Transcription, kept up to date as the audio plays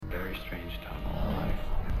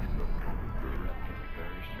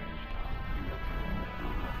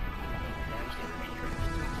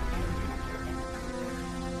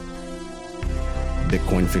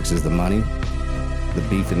Bitcoin fixes the money. The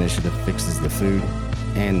Beef Initiative fixes the food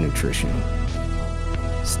and nutrition.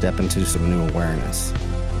 Step into some new awareness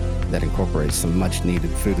that incorporates some much needed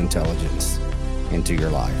food intelligence into your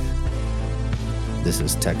life. This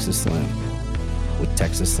is Texas Slim with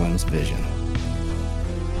Texas Slim's Vision.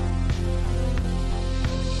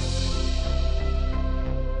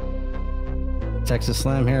 Texas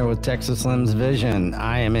Slim here with Texas Slim's Vision.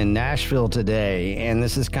 I am in Nashville today, and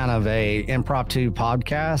this is kind of a impromptu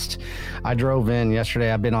podcast. I drove in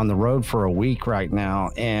yesterday. I've been on the road for a week right now,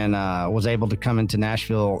 and was able to come into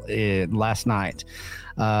Nashville last night.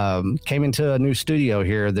 Came into a new studio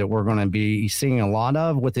here that we're going to be seeing a lot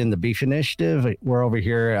of within the Beef Initiative. We're over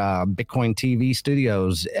here, Bitcoin TV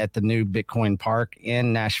Studios at the new Bitcoin Park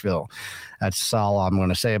in Nashville. That's all I'm going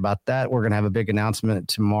to say about that. We're going to have a big announcement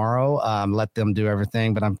tomorrow. Let them do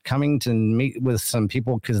everything, but I'm coming to meet with some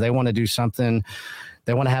people because they want to do something.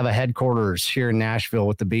 They want to have a headquarters here in Nashville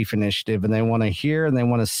with the Beef Initiative, and they want to hear and they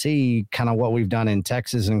want to see kind of what we've done in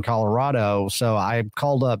Texas and Colorado. So I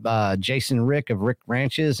called up Jason Rick of Rick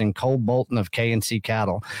Ranches and Cole Bolton of K&C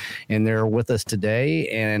Cattle, and they're with us today.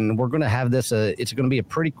 And we're going to have this. It's going to be a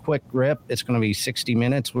pretty quick rip. It's going to be 60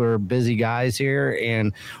 minutes. We're busy guys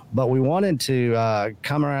here, but we wanted to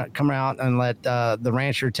come out and let the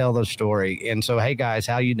rancher tell the story. And so, hey guys,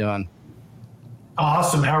 how you doing?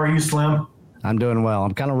 Awesome. How are you, Slim? I'm doing well.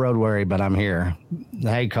 I'm kind of road weary, but I'm here.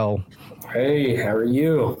 Hey, Cole. Hey, how are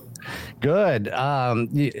you? Good.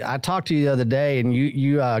 I talked to you the other day, and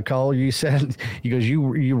you Cole, you said,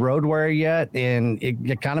 you road weary yet? And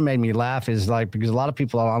it kind of made me laugh. Is like, because a lot of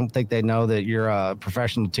people, I don't think they know that you're a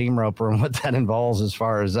professional team roper and what that involves as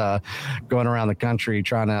far as going around the country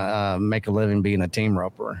trying to make a living being a team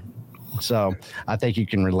roper. So I think you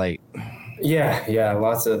can relate. Yeah.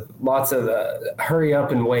 Lots of hurry up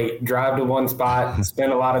and wait, drive to one spot,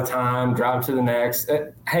 spend a lot of time, drive to the next.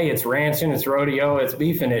 Hey, it's ranching, it's rodeo, it's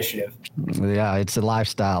Beef Initiative. Yeah, it's a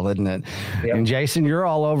lifestyle, isn't it? Yep. And Jason, you're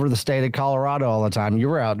all over the state of Colorado all the time. You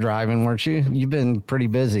were out driving, weren't you? You've been pretty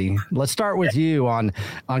busy. Let's start with you on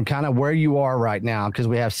kind of where you are right now, because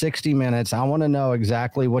we have 60 minutes. I want to know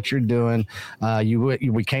exactly what you're doing.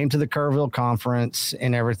 We came to the Kerrville conference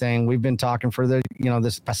and everything. We've been talking for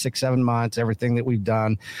this past 6-7 months. Everything that we've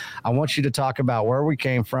done. I want you to talk about where we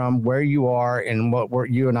came from, where you are, and what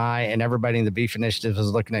you and I and everybody in the Beef Initiative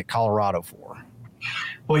is looking at Colorado for.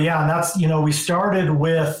 Well, yeah, and that's, we started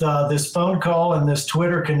with this phone call and this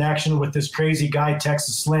Twitter connection with this crazy guy,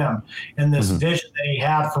 Texas Slim, and this vision that he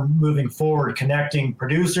had for moving forward, connecting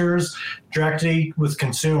producers directly with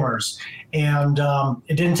consumers. And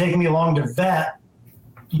it didn't take me long to vet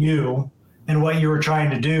you and what you were trying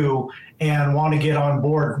to do and want to get on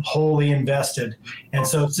board, wholly invested. And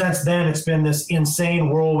so since then, it's been this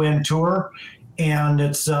insane whirlwind tour, and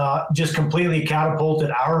it's just completely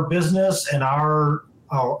catapulted our business and our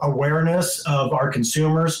awareness of our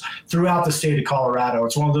consumers throughout the state of Colorado.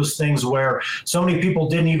 It's one of those things where so many people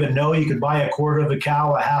didn't even know you could buy a quarter of a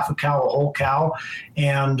cow, a half a cow, a whole cow.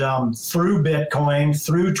 And through Bitcoin,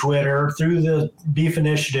 through Twitter, through the Beef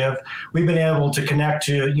Initiative, we've been able to connect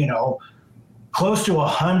to, close to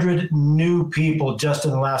 100 new people just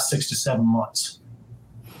in the last 6 to 7 months.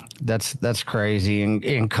 That's crazy.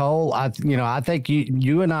 And Cole, I think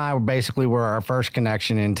you and I were our first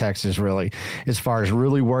connection in Texas, really, as far as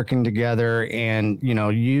really working together. And,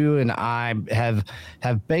 you and I have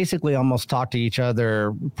basically almost talked to each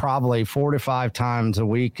other probably 4 to 5 times a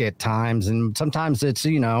week at times. And sometimes it's,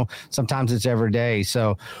 sometimes it's every day.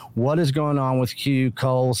 So what is going on with you,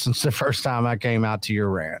 Cole, since the first time I came out to your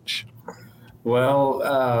ranch?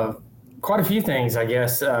 Well, quite a few things, I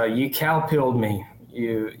guess. You cow-pilled me.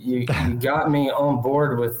 You got me on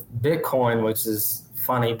board with Bitcoin, which is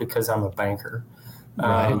funny because I'm a banker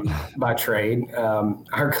by trade.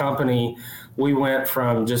 Our company, we went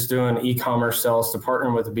from just doing e-commerce sales to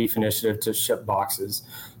partnering with the Beef Initiative to ship boxes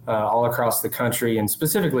all across the country, and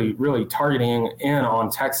specifically really targeting in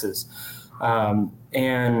on Texas.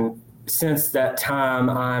 And since that time,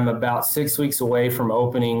 I'm about 6 weeks away from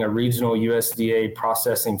opening a regional USDA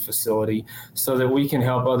processing facility so that we can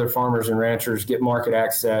help other farmers and ranchers get market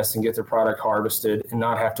access and get their product harvested and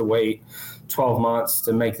not have to wait 12 months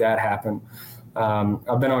to make that happen.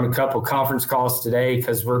 I've been on a couple conference calls today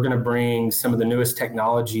because we're going to bring some of the newest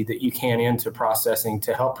technology that you can into processing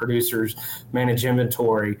to help producers manage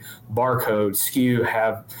inventory, barcode, SKU,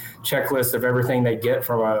 have checklists of everything they get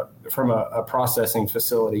from a processing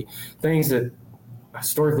facility, things that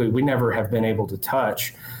historically we never have been able to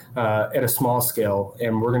touch at a small scale,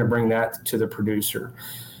 and we're going to bring that to the producer.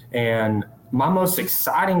 And my most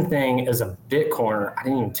exciting thing as a Bitcoiner, I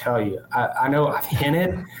didn't even tell you. I know I've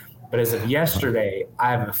hinted, But as of yesterday,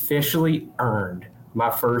 I have officially earned my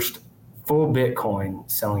first full Bitcoin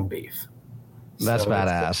selling beef. That's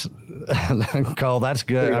badass. Cole, that's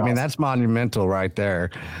good. I mean, that's monumental right there.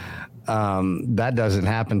 That doesn't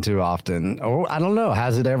happen too often. Or I don't know.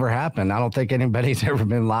 Has it ever happened? I don't think ever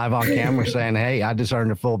been live on camera saying, "Hey, I just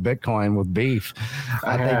earned a full Bitcoin with beef."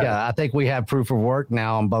 I think we have proof of work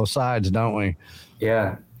now on both sides, don't we?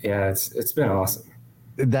 Yeah. It's been awesome.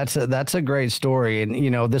 That's a great story. And,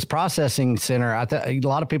 you know, this processing center, a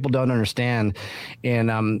lot of people don't understand.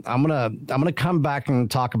 And I'm going to come back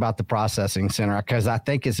and talk about the processing center, because I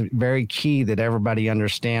think it's very key that everybody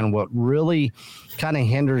understand what really kind of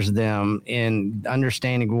hinders them in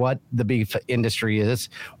understanding what the beef industry is,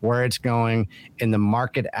 where it's going, and the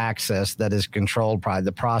market access that is controlled by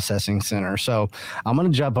the processing center. So I'm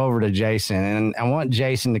going to jump over to Jason, and I want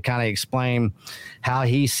Jason to kind of explain how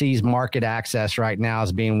he sees market access right now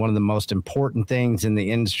as being one of the most important things in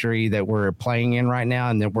the industry that we're playing in right now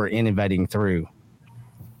and that we're innovating through.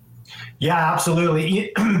 Yeah,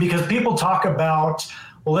 absolutely. Because people talk about,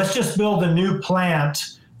 well, let's just build a new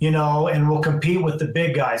plant, you know, and we'll compete with the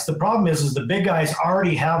big guys. The problem is the big guys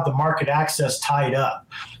already have the market access tied up.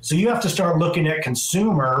 So you have to start looking at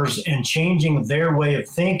consumers and changing their way of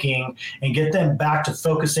thinking and get them back to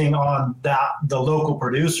focusing on the local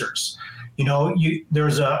producers. You know,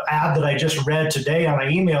 there's an ad that I just read today on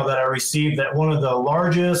an email that I received that one of the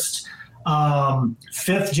largest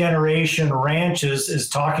fifth generation ranches is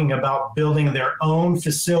talking about building their own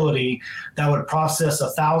facility that would process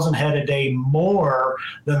 1,000 head a day more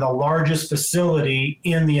than the largest facility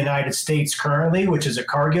in the United States currently, which is a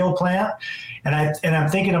Cargill plant. And I'm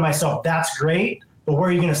thinking to myself, that's great, but where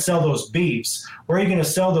are you going to sell those beefs? Where are you going to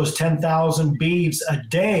sell those 10,000 beefs a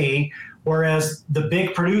day? Whereas the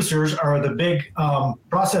big producers or the big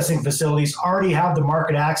processing facilities already have the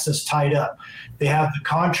market access tied up. They have the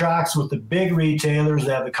contracts with the big retailers.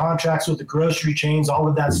 They have the contracts with the grocery chains, all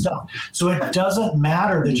of that stuff. So it doesn't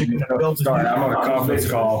matter that you're going to build. Sorry, I'm on a conference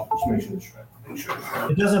call.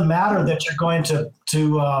 It doesn't matter that you're going to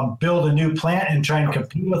build a new plant and try and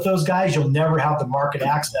compete with those guys. You'll never have the market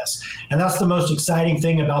access. And that's the most exciting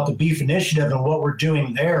thing about the Beef Initiative and what we're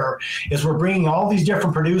doing there is we're bringing all these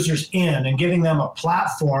different producers in and giving them a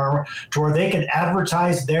platform to where they can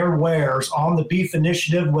advertise their wares on the Beef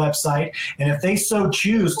Initiative website. And if they so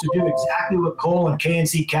choose to do exactly what Cole and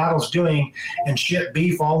KNC Cattle's doing and ship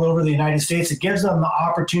beef all over the United States, it gives them the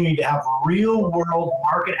opportunity to have real world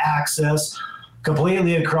market access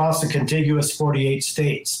completely across the contiguous 48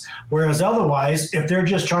 states. Whereas otherwise, if they're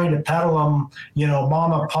just trying to peddle them, you know,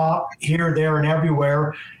 mom and pop here, there, and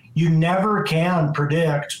everywhere, you never can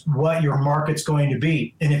predict what your market's going to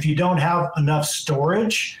be. And if you don't have enough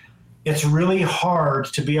storage, it's really hard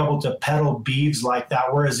to be able to peddle beeves like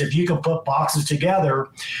that. Whereas if you can put boxes together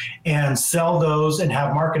and sell those and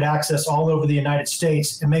have market access all over the United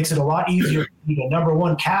States, it makes it a lot easier to, number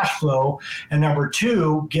one, cash flow, and number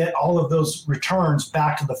two, get all of those returns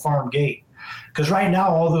back to the farm gate. Because right now,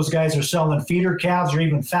 all those guys are selling feeder calves or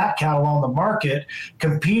even fat cattle on the market,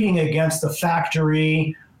 competing against the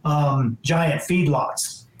factory giant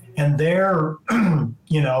feedlots. And they're,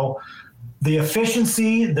 you know, the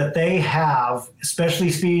efficiency that they have, especially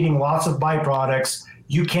feeding lots of byproducts,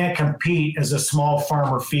 you can't compete as a small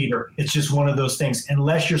farmer feeder. It's just one of those things,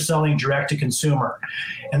 unless you're selling direct to consumer.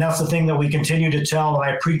 And that's the thing that we continue to tell, and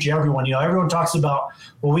I preach everyone. You know, everyone talks about,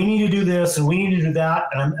 well, we need to do this and we need to do that.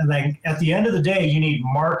 And at the end of the day, you need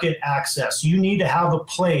market access. You need to have a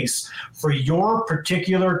place for your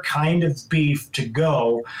particular kind of beef to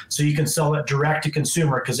go so you can sell it direct to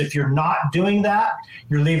consumer. Because if you're not doing that,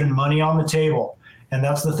 you're leaving money on the table. And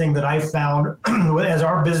that's the thing that I found as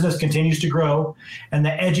our business continues to grow and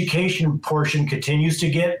the education portion continues to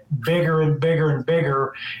get bigger and bigger and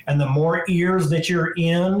bigger. And the more ears that you're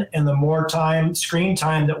in and the more screen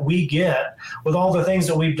time that we get with all the things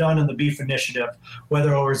that we've done in the Beef Initiative,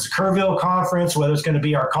 whether it's the Kerrville Conference, whether it's going to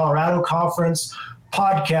be our Colorado Conference,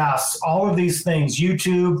 podcasts, all of these things,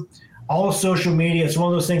 YouTube, all of social media, it's one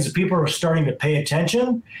of those things that people are starting to pay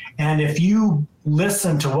attention. And if you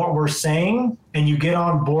listen to what we're saying and you get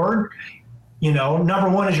on board, you know, number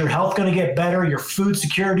one is your health going to get better, your food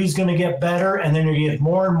security is going to get better, and then you're going to get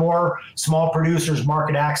more and more small producers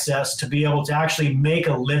market access to be able to actually make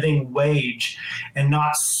a living wage and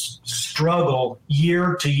not struggle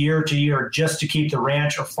year to year to year just to keep the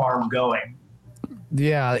ranch or farm going.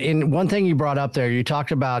 Yeah, and one thing you brought up there, you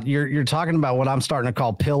talked about you're talking about what I'm starting to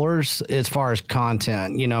call pillars as far as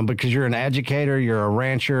content, because you're an educator, you're a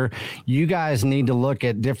rancher. You guys need to look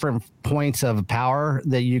at different points of power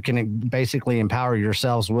that you can basically empower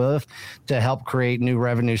yourselves with to help create new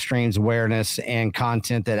revenue streams, awareness, and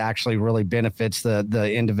content that actually really benefits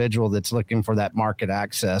the individual that's looking for that market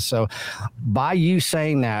access. So by you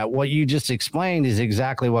saying that, what you just explained is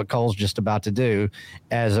exactly what Cole's just about to do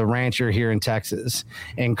as a rancher here in Texas.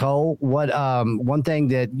 And Cole, what one thing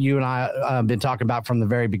that you and I have been talking about from the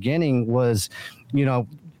very beginning was,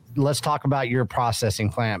 let's talk about your processing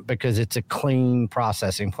plant, because it's a clean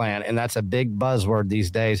processing plant, and that's a big buzzword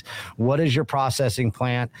these days. What is your processing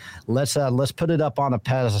plant? Let's put it up on a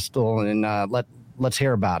pedestal and let's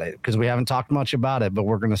hear about it, because we haven't talked much about it, but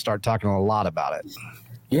we're going to start talking a lot about it.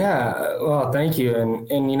 Yeah, well, thank you.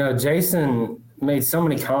 And Jason made so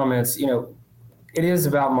many comments. It is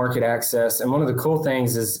about market access. And one of the cool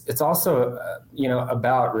things is it's also,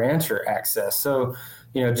 about rancher access. So,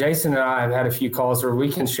 Jason and I have had a few calls where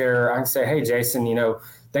we can share. I can say, hey, Jason,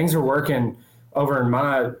 things are working over in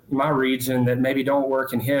my region that maybe don't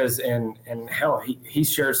work in his. And hell, he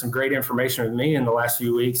shared some great information with me in the last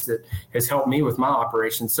few weeks that has helped me with my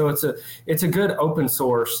operation. So it's a good open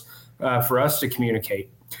source for us to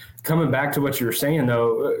communicate. Coming back to what you were saying,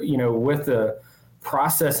 though, with the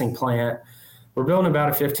processing plant, we're building about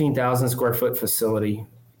a 15,000 square foot facility,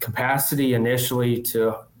 capacity initially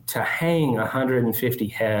to hang 150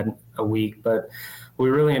 head a week, but we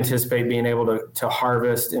really anticipate being able to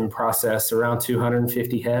harvest and process around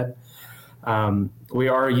 250 head. We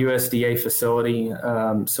are a USDA facility,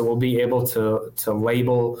 so we'll be able to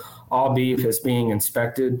label all beef as being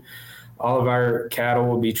inspected. All of our cattle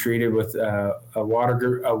will be treated with a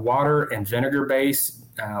water and vinegar base.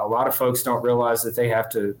 A lot of folks don't realize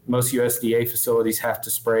that most USDA facilities have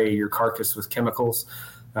to spray your carcass with chemicals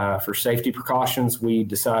for safety precautions. We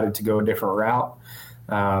decided to go a different route.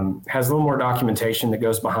 Has a little more documentation that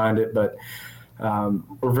goes behind it, but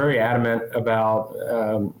we're very adamant about,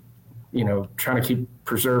 trying to keep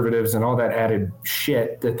preservatives and all that added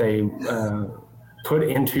shit that they put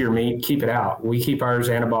into your meat, keep it out. We keep ours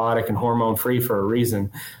antibiotic and hormone free for a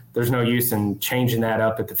reason. There's no use in changing that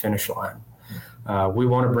up at the finish line. We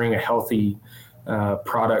want to bring a healthy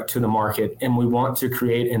product to the market, and we want to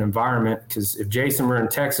create an environment, because if Jason were in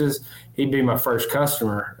Texas, he'd be my first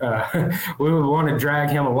customer. We would want to drag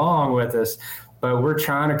him along with us, but we're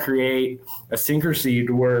trying to create a syncrasy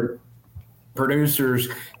to where producers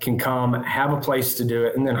can come, have a place to do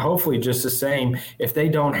it, and then hopefully just the same, if they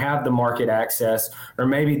don't have the market access, or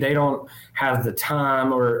maybe they don't have the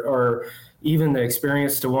time or even the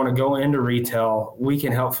experience to want to go into retail, we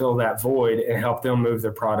can help fill that void and help them move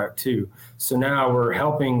their product too. So now we're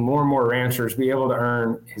helping more and more ranchers be able to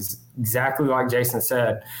earn, exactly like Jason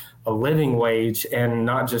said, a living wage and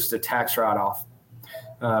not just a tax write-off,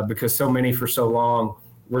 because so many for so long,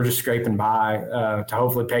 we're just scraping by to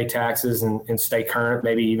hopefully pay taxes and stay current,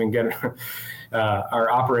 maybe even get our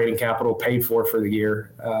operating capital paid for the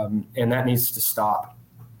year. And that needs to stop.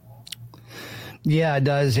 Yeah, it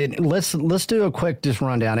does. Let's do a quick just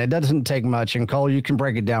rundown. It doesn't take much. And Cole, you can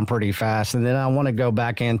break it down pretty fast. And then I want to go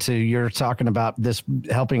back into, you're talking about this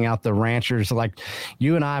helping out the ranchers. Like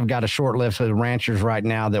you and I have got a short list of ranchers right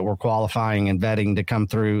now that we're qualifying and vetting to come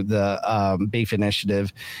through the Beef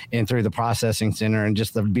Initiative and through the processing center and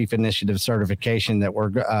just the Beef Initiative certification that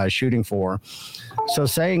we're shooting for. So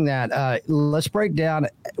saying that, let's break down,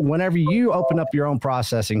 whenever you open up your own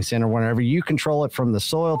processing center, whenever you control it from the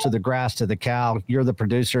soil to the grass to the cow, you're the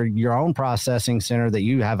producer, your own processing center that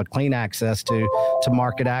you have a clean access to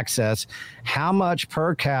market access. How much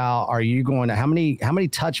per cow are you going to, how many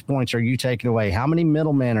touch points are you taking away? How many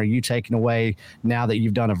middlemen are you taking away now that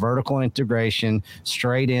you've done a vertical integration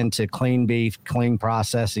straight into clean beef, clean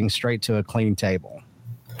processing, straight to a clean table?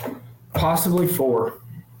 Possibly 4.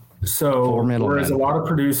 So whereas a lot of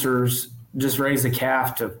producers just raise a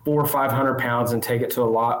calf to 400 or 500 pounds and take it to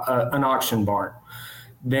an auction barn,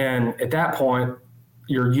 then at that point,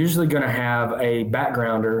 you're usually going to have a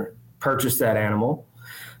backgrounder purchase that animal.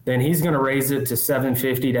 Then he's going to raise it to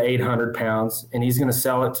 750 to 800 pounds, and he's going to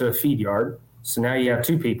sell it to a feed yard. So now you have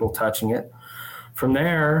 2 people touching it. From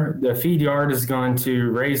there, the feed yard is going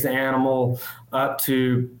to raise the animal up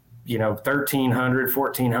to 1,300,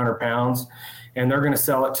 1,400 pounds, and they're going to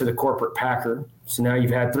sell it to the corporate packer. So now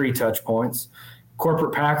you've had 3 touch points.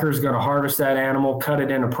 Corporate packer is going to harvest that animal, cut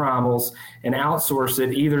it into primals, and outsource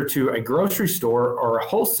it either to a grocery store or a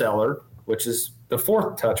wholesaler, which is the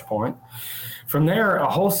 4th touch point. From there, a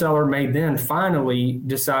wholesaler may then finally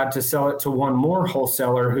decide to sell it to one more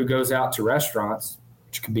wholesaler who goes out to restaurants.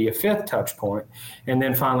 which could be a fifth touch point, and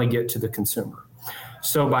then finally get to the consumer.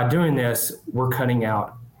 So by doing this, we're cutting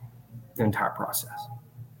out the entire process.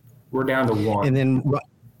 We're down to one. And then,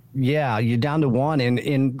 yeah, you're down to one, and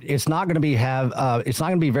it's not going to be it's not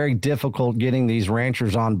going to be very difficult getting these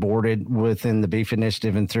ranchers onboarded within the Beef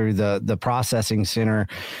Initiative and through the processing center,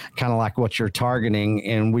 kind of like what you're targeting.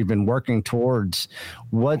 And we've been working towards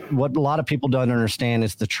what a lot of people don't understand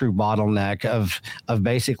is the true bottleneck of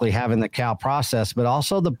basically having the cow processed, but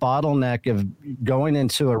also the bottleneck of going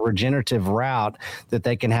into a regenerative route that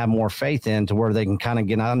they can have more faith in, to where they can kind of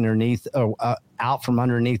get underneath out from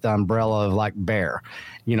underneath the umbrella of like Bayer,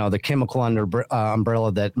 the chemical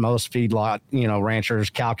umbrella that most feedlot, ranchers,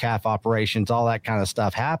 cow-calf operations, all that kind of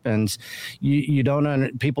stuff happens.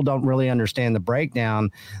 People don't really understand the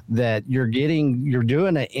breakdown that you're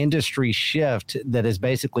doing an industry shift that is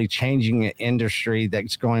basically changing an industry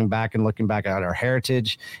that's going back and looking back at our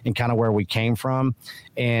heritage and kind of where we came from,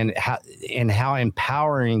 and how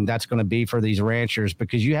empowering that's going to be for these ranchers,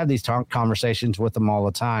 because you have these conversations with them all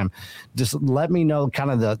the time. Just let me know kind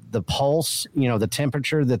of the pulse, the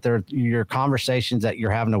temperature that your conversations that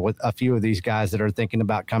you're having with a few of these guys that are thinking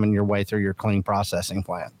about coming your way through your clean processing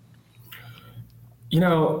plant.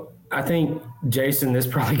 I think, Jason, this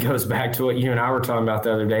probably goes back to what you and I were talking about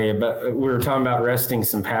the other day, but we were talking about resting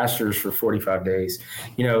some pastures for 45 days.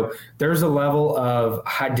 There's a level of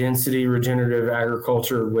high density regenerative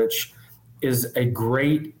agriculture, which is a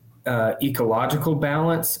great ecological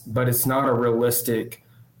balance, but it's not a realistic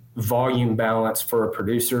volume balance for a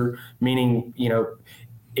producer, meaning,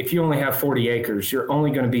 if you only have 40 acres, you're only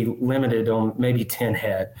going to be limited on maybe 10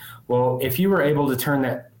 head. Well, if you were able to turn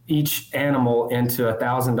that each animal into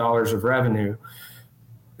 $1,000 of revenue,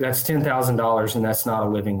 that's $10,000, and that's not a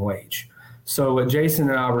living wage. So what Jason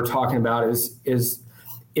and I were talking about is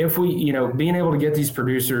if we, being able to get these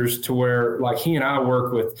producers to where, like he and I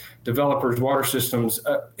work with developers, water systems,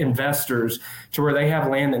 investors, to where they have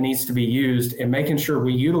land that needs to be used, and making sure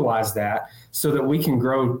we utilize that so that we can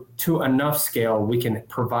grow to enough scale, we can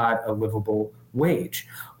provide a livable wage.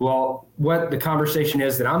 Well, what the conversation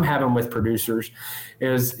is that I'm having with producers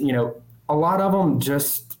is, a lot of them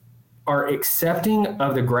just are accepting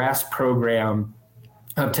of the GRAS program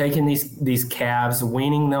of taking these calves,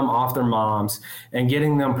 weaning them off their moms, and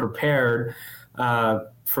getting them prepared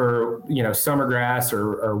for summer grass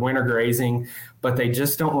or winter grazing, but they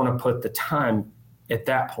just don't want to put the time at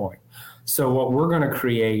that point. So what we're going to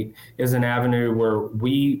create is an avenue where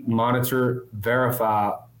we monitor,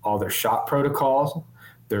 verify all their shot protocols,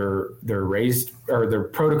 their raised, or their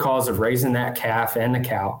protocols of raising that calf and the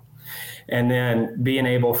cow, and then being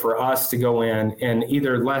able for us to go in and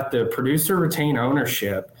either let the producer retain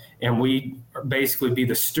ownership, and we basically be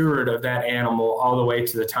the steward of that animal all the way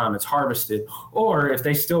to the time it's harvested, or if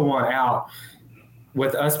they still want out,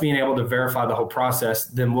 with us being able to verify the whole process,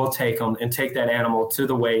 then we'll take them and take that animal to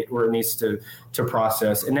the weight where it needs to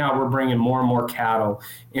process. And now we're bringing more and more cattle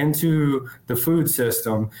into the food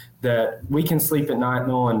system that we can sleep at night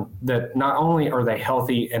knowing that not only are they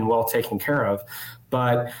healthy and well taken care of,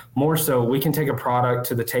 but more so we can take a product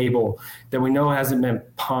to the table that we know hasn't been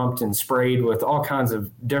pumped and sprayed with all kinds of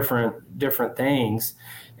different things.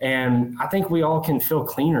 And I think we all can feel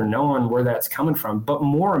cleaner knowing where that's coming from. But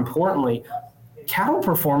more importantly, cattle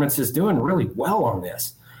performance is doing really well on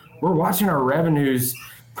this. We're watching our revenues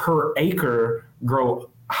per acre grow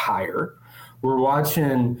higher. We're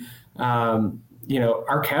watching,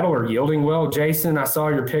 our cattle are yielding well. Jason, I saw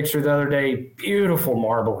your picture the other day, beautiful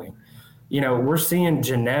marbling. We're seeing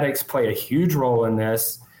genetics play a huge role in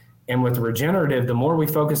this. And with regenerative, the more we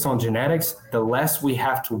focus on genetics, the less we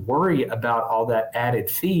have to worry about all that added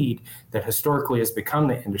feed that historically has become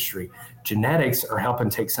the industry. Genetics are helping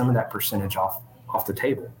take some of that percentage off the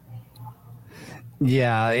table.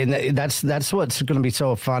 Yeah, and that's what's going to be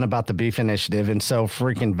so fun about the Beef Initiative and so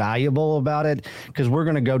freaking valuable about it, because we're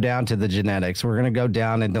going to go down to the genetics. We're going to go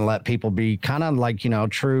down and let people be kind of like,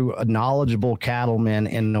 true knowledgeable cattlemen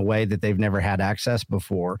in a way that they've never had access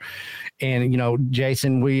before. And,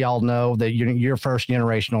 Jason, we all know that you're first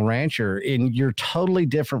generational rancher, and you're totally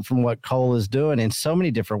different from what Cole is doing in so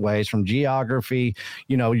many different ways, from geography.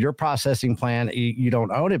 Your processing plant, you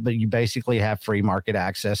don't own it, but you basically have free market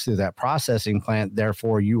access through that processing plant.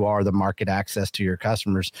 Therefore, you are the market access to your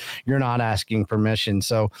customers. You're not asking permission.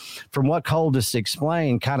 So from what Cole just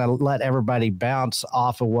explained, kind of let everybody bounce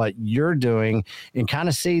off of what you're doing and kind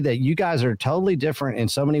of see that you guys are totally different in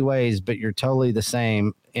so many ways, but you're totally the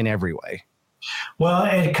same in every way. Well,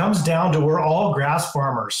 it comes down to we're all grass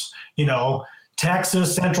farmers.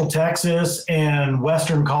 Texas, Central Texas, and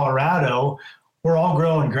Western Colorado, we're all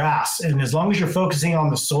growing grass. And as long as you're focusing on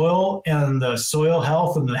the soil and the soil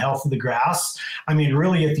health and the health of the grass, I mean,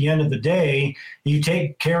 really at the end of the day, you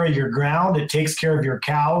take care of your ground, it takes care of your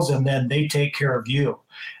cows, and then they take care of you.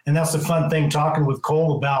 And that's the fun thing talking with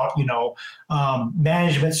Cole about,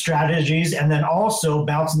 management strategies, and then also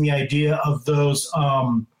bouncing the idea of those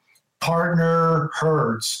partner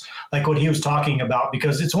herds, like what he was talking about,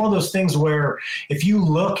 because it's one of those things where if you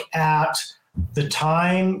look at the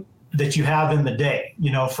time that you have in the day,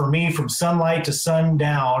 for me, from sunlight to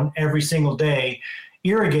sundown every single day,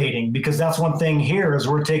 irrigating, because that's one thing here is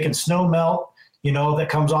we're taking snow melt, that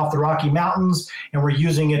comes off the Rocky Mountains, and we're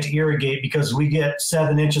using it to irrigate because we get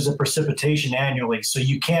 7 inches of precipitation annually. So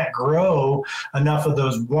you can't grow enough of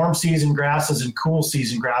those warm season grasses and cool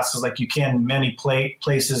season grasses like you can in many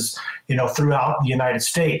places, throughout the United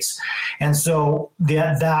States. And so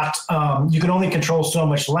that you can only control so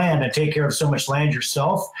much land and take care of so much land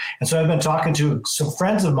yourself. And so I've been talking to some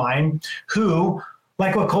friends of mine who,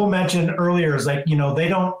 like what Cole mentioned earlier, is like, they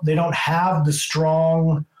don't have the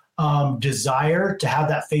strong desire to have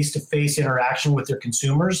that face-to-face interaction with their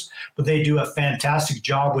consumers, but they do a fantastic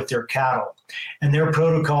job with their cattle, and their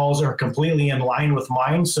protocols are completely in line with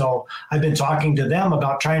mine. So I've been talking to them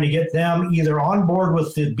about trying to get them either on board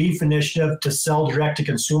with the beef initiative to sell direct to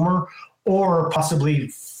consumer, or possibly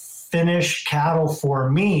finish cattle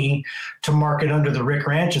for me to market under the Rick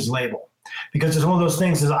Ranches label. Because it's one of those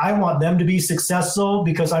things is I want them to be successful,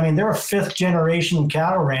 because they're a 5th generation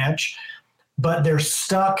cattle ranch, but they're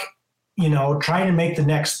stuck, trying to make the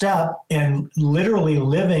next step and literally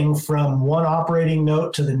living from one operating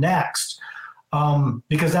note to the next,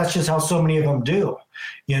 because that's just how so many of them do,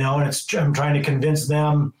 and I'm trying to convince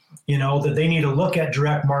them, that they need to look at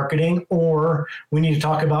direct marketing, or we need to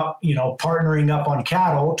talk about, partnering up on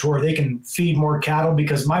cattle to where they can feed more cattle,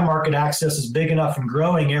 because my market access is big enough and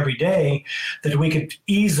growing every day that we could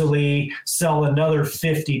easily sell another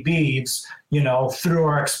 50 beeves, through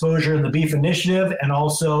our exposure in the beef initiative. And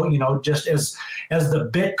also, just as the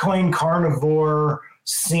Bitcoin carnivore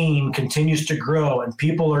scene continues to grow and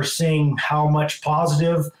people are seeing how much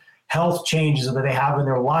positive health changes that they have in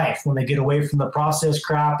their life when they get away from the processed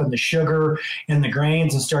crap and the sugar and the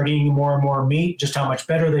grains and start eating more and more meat, just how much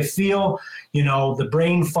better they feel, the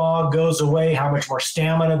brain fog goes away, how much more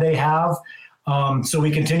stamina they have. So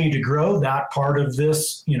we continue to grow that part of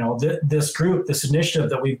this, this group, this initiative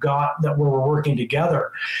that we've got, that we're working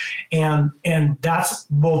together. And that's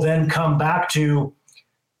will then come back to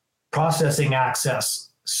processing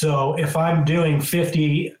access. So if I'm doing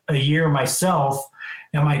 50 a year myself,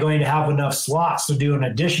 am I going to have enough slots to do an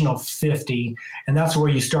additional 50? And that's where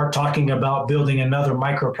you start talking about building another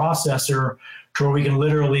microprocessor to where we can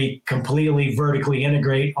literally completely vertically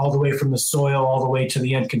integrate all the way from the soil all the way to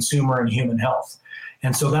the end consumer and human health.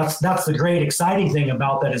 And so that's the great exciting thing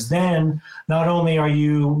about that, is then not only are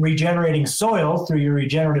you regenerating soil through your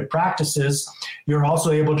regenerative practices, you're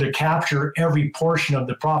also able to capture every portion of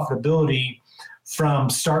the profitability from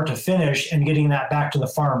start to finish and getting that back to the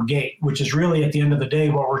farm gate, which is really at the end of the day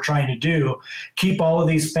what we're trying to do, keep all of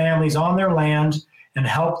these families on their land and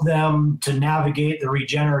help them to navigate the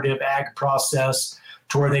regenerative ag process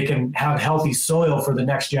to where they can have healthy soil for the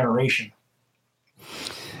next generation.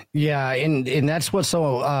 Yeah, and that's what's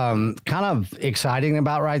so kind of exciting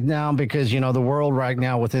about right now, because, the world right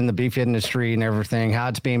now within the beef industry and everything, how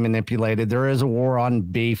it's being manipulated. There is a war on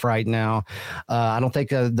beef right now. I don't think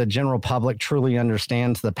the general public truly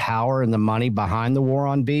understands the power and the money behind the war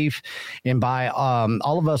on beef. And by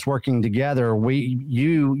all of us working together,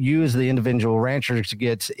 you as the individual ranchers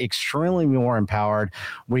get extremely more empowered.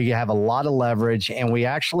 We have a lot of leverage, and we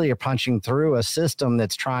actually are punching through a system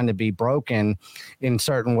that's trying to be broken in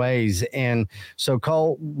certain ways. And so,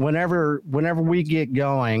 Cole, whenever we get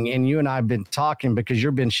going, and you and I have been talking, because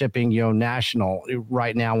you've been shipping, national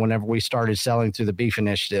right now, whenever we started selling through the beef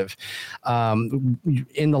initiative,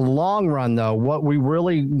 in the long run, though, what we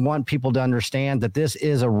really want people to understand, that this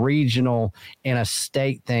is a regional and a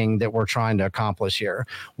state thing that we're trying to accomplish here.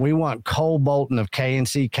 We want Cole Bolton of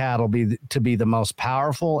KNC Cattle to be the most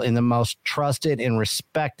powerful and the most trusted and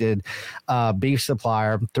respected beef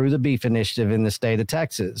supplier through the beef initiative in the state of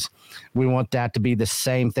Texas. We want that to be the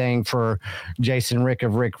same thing for Jason Rick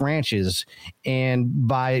of Rick Ranches. And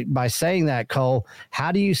by saying that, Cole,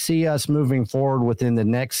 how do you see us moving forward within the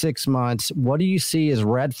next 6 months? What do you see as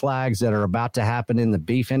red flags that are about to happen in the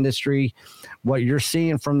beef industry? What you're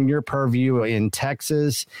seeing from your purview in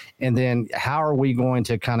Texas? And then how are we going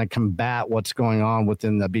to kind of combat what's going on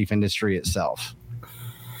within the beef industry itself?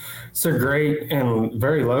 It's a great and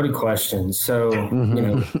very loaded question. So,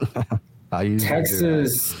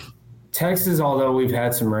 Texas, although we've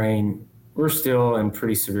had some rain, we're still in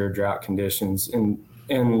pretty severe drought conditions in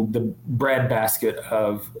the breadbasket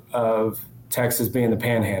of Texas being the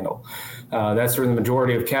Panhandle. That's where the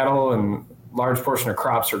majority of cattle and large portion of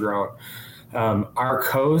crops are grown. Our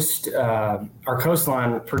coastline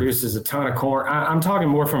produces a ton of corn. I'm talking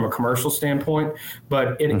more from a commercial standpoint,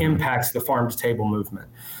 but it impacts the farm to table movement.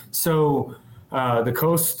 So the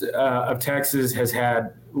coast of Texas has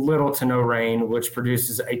had little to no rain, which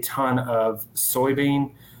produces a ton of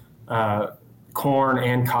soybean, corn,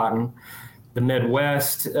 and cotton. The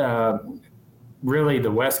Midwest, really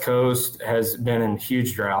the West Coast, has been in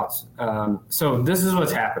huge droughts. So this is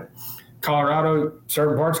what's happened. Colorado,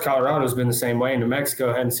 certain parts of Colorado has been the same way. New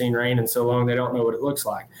Mexico hadn't seen rain in so long they don't know what it looks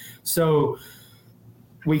like. So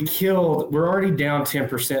we're already down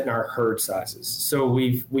 10% in our herd sizes. So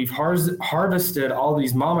we've harvested all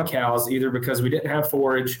these mama cows either because we didn't have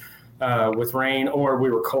forage with rain or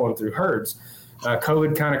we were culling through herds.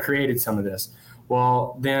 COVID kind of created some of this.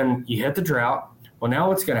 Well, then you hit the drought. Well, now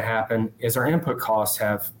what's going to happen is our input costs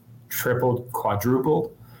have tripled,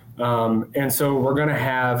 quadrupled. And so we're going to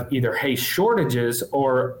have either hay shortages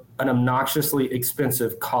or an obnoxiously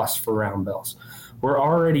expensive cost for round bells. We're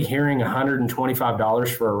already hearing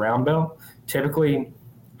 $125 for a round bell. Typically,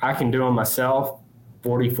 I can do them myself,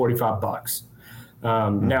 $40,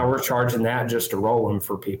 $45. Now we're charging that just to roll them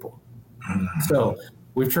for people. So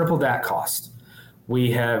we've tripled that cost.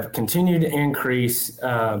 We have continued to increase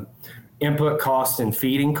input costs in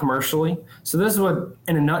feeding commercially. So this is what,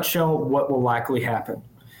 in a nutshell, what will likely happen.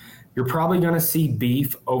 You're probably going to see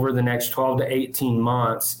beef over the next 12 to 18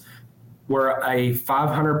 months where a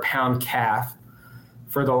 500-pound calf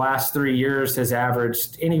for the last 3 years has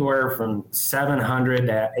averaged anywhere from $700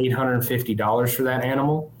 to $850 for that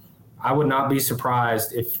animal. I would not be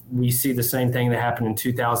surprised if we see the same thing that happened in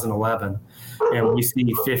 2011 and we see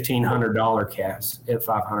 $1,500 calves at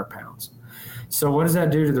 500 pounds. So what does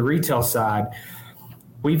that do to the retail side?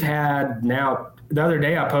 We've had now, the other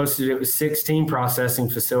day I posted it was 16 processing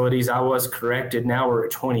facilities. I was corrected. Now we're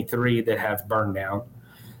at 23 that have burned down.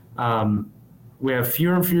 We have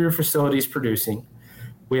fewer and fewer facilities producing.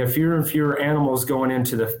 We have fewer and fewer animals going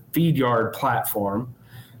into the feed yard platform.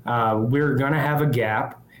 We're going to have a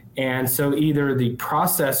gap. And so either the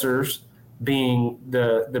processors, being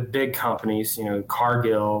the big companies,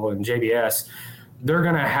 Cargill and JBS, they're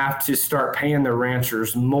going to have to start paying their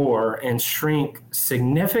ranchers more and shrink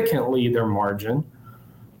significantly their margin,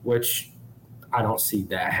 which I don't see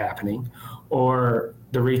that happening. Or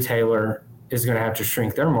the retailer is going to have to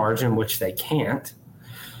shrink their margin, which they can't.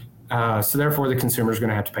 So therefore, the consumer is going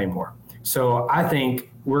to have to pay more. So I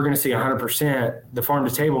think we're going to see 100% the farm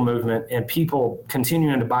to table movement and people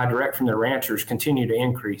continuing to buy direct from their ranchers continue to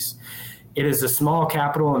increase. It is a small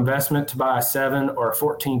capital investment to buy a 7 or a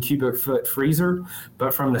 14 cubic foot freezer,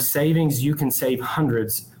 but from the savings, you can save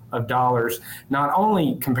hundreds of dollars, not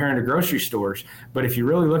only comparing to grocery stores, but if you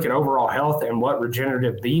really look at overall health and what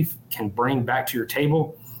regenerative beef can bring back to your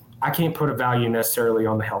table, I can't put a value necessarily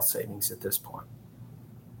on the health savings at this point.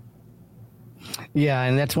 Yeah,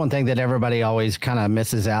 and that's one thing that everybody always kind of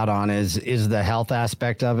misses out on is the health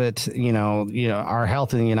aspect of it. Our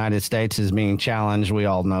health in the United States is being challenged. We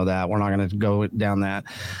all know that. We're not going to go down that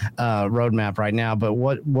roadmap right now. But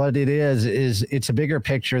what it is it's a bigger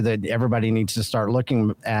picture that everybody needs to start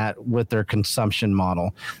looking at with their consumption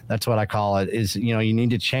model. That's what I call it. Is you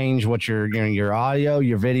need to change what your audio,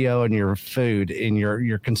 your video, and your food. And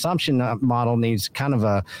your consumption model needs kind of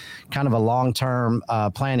a long-term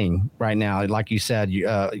planning right now. Like you said,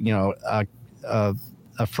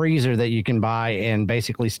 a freezer that you can buy and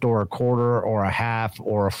basically store a quarter or a half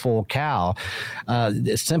or a full cow.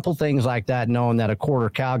 Simple things like that, knowing that a quarter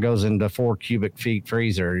cow goes into 4 cubic feet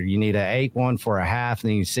freezer. You need an 8 one for a half,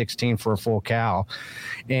 and you need 16 for a full cow.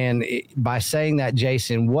 And by saying that,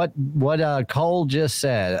 Jason, what Cole just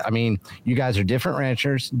said, I mean, you guys are different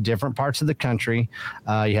ranchers, different parts of the country.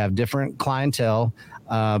 You have different clientele.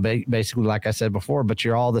 Basically, like I said before, but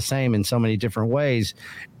you're all the same in so many different ways.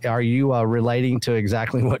 Are you relating to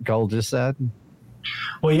exactly what Cole just said?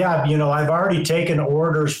 Well, yeah, I've already taken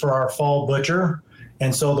orders for our fall butcher.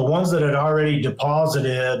 And so the ones that had already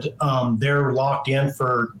deposited, they're locked in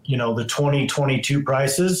for, the 2022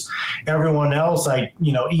 prices. Everyone else, I,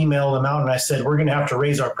 emailed them out and I said, we're going to have to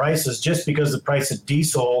raise our prices just because the price of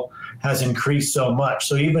diesel has increased so much.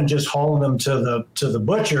 So even just hauling them to the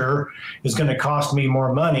butcher is going to cost me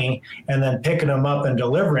more money. And then picking them up and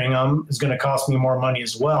delivering them is going to cost me more money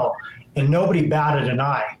as well. And nobody batted an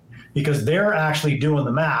eye because they're actually doing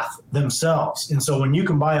the math themselves. And so when you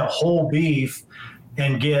can buy a whole beef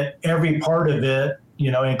and get every part of it,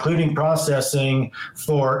 including processing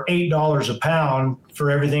for $8 a pound for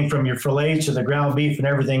everything from your fillets to the ground beef and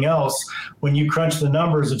everything else. When you crunch the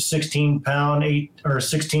numbers of $16, $18,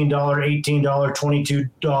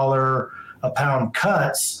 $22 a pound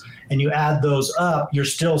cuts, and you add those up, you're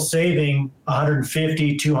still saving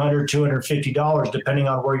 $150, $200, $250, depending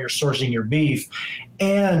on where you're sourcing your beef.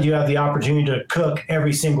 And you have the opportunity to cook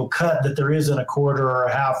every single cut that there is in a quarter or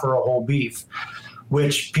a half or a whole beef,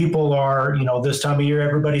 which people are, this time of year,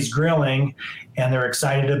 everybody's grilling and they're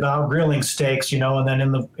excited about grilling steaks, and then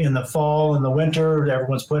in the fall and the winter,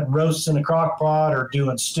 everyone's putting roasts in a crock pot or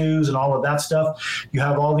doing stews and all of that stuff. You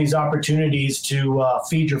have all these opportunities to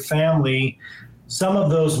feed your family some of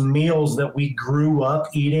those meals that we grew up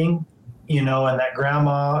eating, and that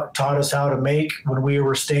grandma taught us how to make when we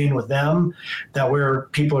were staying with them, that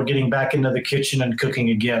people are getting back into the kitchen and cooking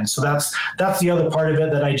again. So that's the other part of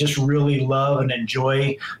it that I just really love and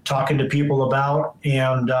enjoy talking to people about,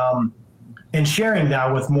 and sharing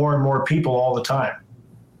that with more and more people all the time.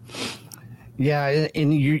 Yeah,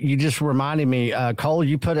 and you just reminded me, Cole,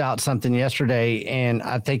 you put out something yesterday, and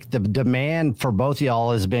I think the demand for both of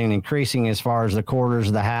y'all has been increasing as far as the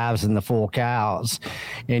quarters, the halves, and the full cows.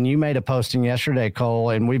 And you made a posting yesterday,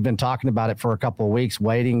 Cole, and we've been talking about it for a couple of weeks,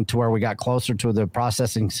 waiting to where we got closer to the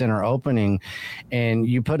processing center opening. And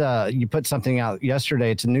you put something out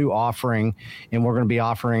yesterday. It's a new offering, and we're going to be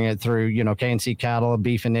offering it through, KNC Cattle,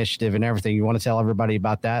 Beef Initiative, and everything. You want to tell everybody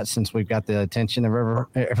about that, since we've got the attention of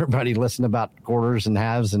everybody listening about quarters and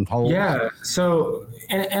halves and wholes? Yeah. So,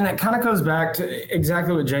 and it kind of goes back to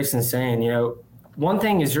exactly what Jason's saying. One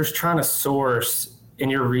thing is you're trying to source in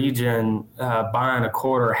your region, buying a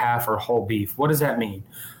quarter, half, or whole beef. What does that mean?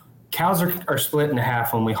 Cows are split into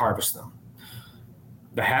half when we harvest them.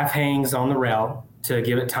 The half hangs on the rail to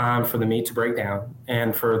give it time for the meat to break down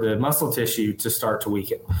and for the muscle tissue to start to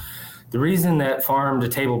weaken. The reason that farm to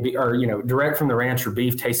table beef, or direct from the rancher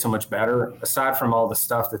beef, tastes so much better, aside from all the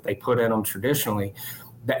stuff that they put in them traditionally,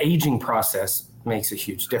 the aging process makes a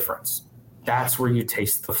huge difference. That's where you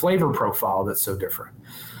taste the flavor profile that's so different.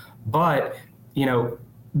 But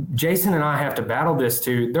Jason and I have to battle this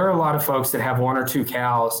too. There are a lot of folks that have one or two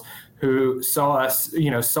cows who saw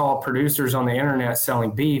producers on the internet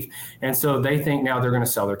selling beef, and so they think now they're going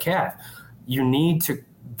to sell their calf. You need to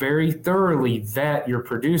very thoroughly vet your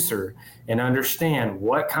producer and understand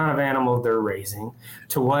what kind of animal they're raising,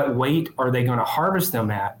 to what weight are they going to harvest them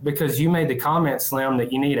at, because you made the comment, Slim,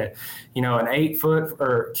 that you need an 8 foot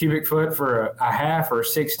or cubic foot for a half or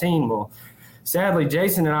 16. Well, sadly,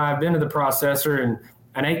 Jason and I have been to the processor, and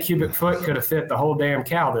an 8 cubic foot could have fit the whole damn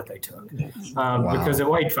cow that they took, because it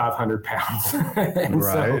weighed 500 pounds. And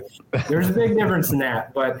right. So there's a big difference in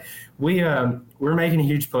that. But we're making a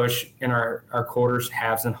huge push in our quarters,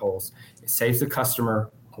 halves, and wholes. It saves the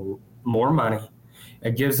customer more money.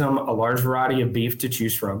 It gives them a large variety of beef to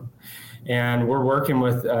choose from. And we're working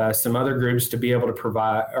with some other groups to be able to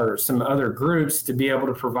provide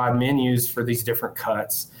menus for these different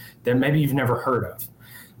cuts that maybe you've never heard of.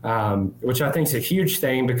 Which I think is a huge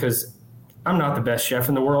thing, because I'm not the best chef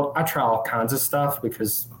in the world. I try all kinds of stuff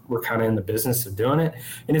because we're kind of in the business of doing it.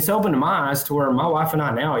 And it's opened my eyes to where my wife and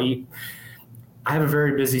I now eat. I have a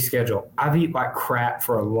very busy schedule. I've eaten like crap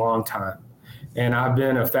for a long time. And I've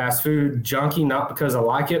been a fast food junkie, not because I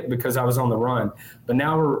like it, because I was on the run. But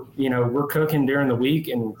now we're cooking during the week,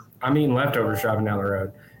 and I'm eating leftovers driving down the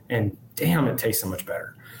road. And damn, it tastes so much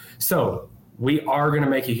better. So we are going to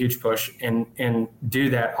make a huge push and do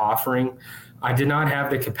that offering. I did not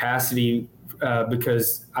have the capacity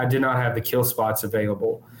because I did not have the kill spots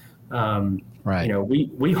available. Right.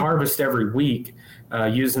 We harvest every week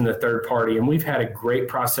using the third party, and we've had a great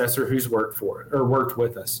processor who's worked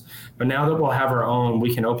with us. But now that we'll have our own,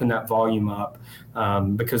 we can open that volume up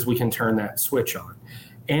because we can turn that switch on.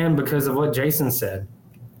 And because of what Jason said,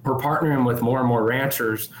 we're partnering with more and more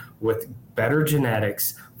ranchers with better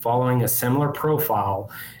genetics, following a similar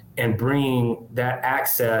profile, and bringing that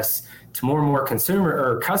access to more and more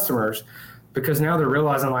customers, because now they're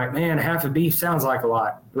realizing, like, man, half a beef sounds like a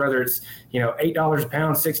lot, whether it's $8 a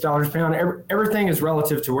pound, $6 a pound. Everything is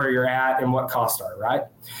relative to where you're at and what costs are, right?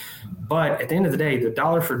 But at the end of the day, the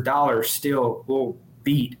dollar for dollar still will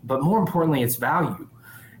beat, but more importantly, it's value.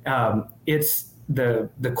 It's the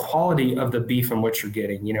quality of the beef in which you're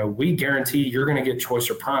getting. We guarantee you're going to get choice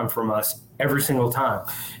or prime from us every single time.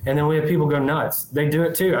 And then we have people go nuts. They do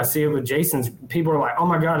it too. I see it with Jason's. People are like, oh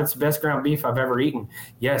my God, it's the best ground beef I've ever eaten.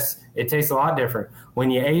 Yes, it tastes a lot different. When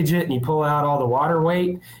you age it and you pull out all the water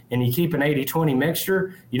weight and you keep an 80-20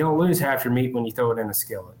 mixture, you don't lose half your meat when you throw it in a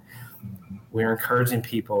skillet. We're encouraging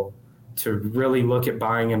people to really look at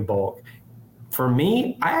buying in bulk. For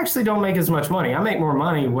me, I actually don't make as much money. I make more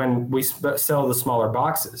money when we sell the smaller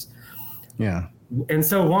boxes. Yeah. And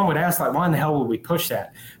so one would ask, like, why in the hell would we push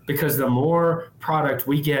that? Because the more product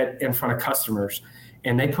we get in front of customers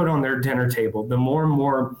and they put on their dinner table,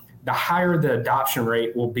 the higher the adoption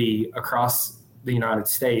rate will be across the United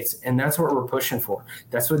States. And that's what we're pushing for.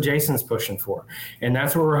 That's what Jason's pushing for. And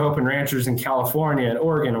that's what we're hoping ranchers in California and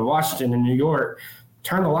Oregon and Washington and New York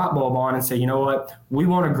turn the light bulb on and say, you know what, we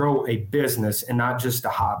want to grow a business and not just a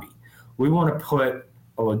hobby. We want to put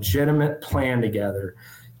a legitimate plan together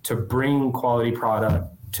to bring quality product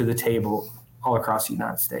to the table all across the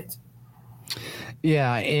United States.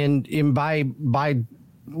 Yeah. And by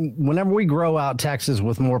whenever we grow out Texas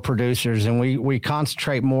with more producers and we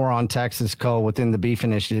concentrate more on Texas Cole within the Beef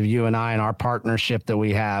Initiative, you and I, and our partnership that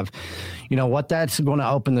we have, you know, what that's going to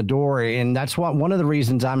open the door. And that's one of the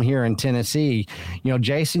reasons I'm here in Tennessee. You know,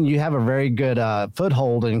 Jason, you have a very good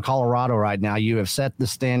foothold in Colorado right now. You have set the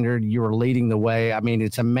standard. You are leading the way. I mean,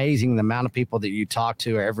 it's amazing the amount of people that you talk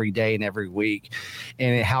to every day and every week,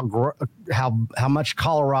 and how much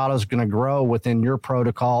Colorado is going to grow within your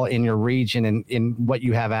protocol in your region and in what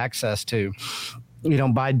you have access to. You know,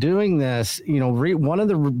 by doing this, you know, one of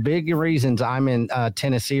the big reasons I'm in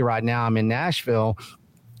Tennessee right now, I'm in Nashville,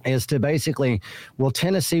 is to basically, well,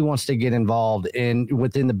 Tennessee wants to get involved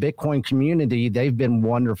within the Bitcoin community. They've been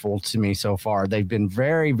wonderful to me so far. They've been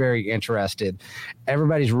very, very interested.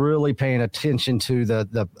 Everybody's really paying attention to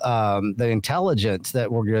the intelligence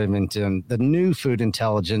that we're giving to them, the new food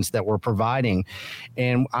intelligence that we're providing.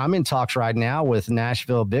 And I'm in talks right now with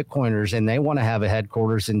Nashville Bitcoiners, and they want to have a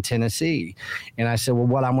headquarters in Tennessee. And I said, well,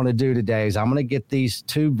 what I'm going to do today is I'm going to get these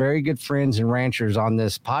two very good friends and ranchers on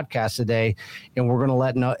this podcast today, and we're going to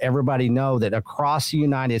let everybody know that across the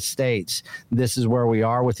United States, this is where we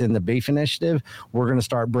are within the Beef Initiative. We're going to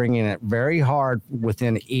start bringing it very hard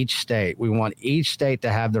within each state. We want each state to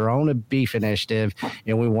have their own Beef Initiative,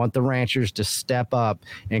 and we want the ranchers to step up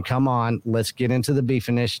and come on. Let's get into the Beef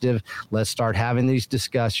Initiative. Let's start having these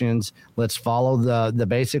discussions. Let's follow the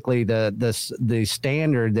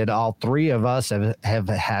standard that all three of us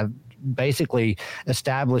have basically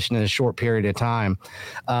established in a short period of time.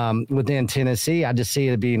 Within Tennessee, I just see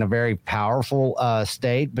it being a very powerful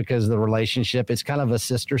state because of the relationship. It's kind of a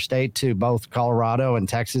sister state to both Colorado and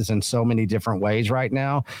Texas in so many different ways right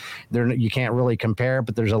now. You can't really compare,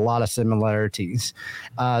 but there's a lot of similarities.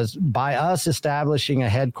 By us establishing a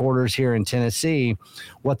headquarters here in Tennessee,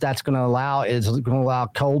 what that's going to allow is going to allow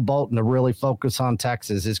Cole Bolton to really focus on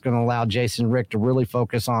Texas. It's going to allow Jason Rick to really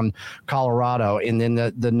focus on Colorado. And then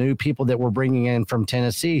the new people that we're bringing in from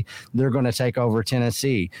Tennessee, they're going to take over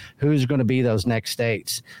Tennessee. Who's going to be those next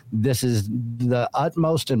states? This is the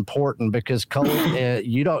utmost important because Cole,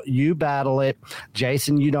 you battle it.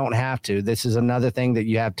 Jason, you don't have to. This is another thing that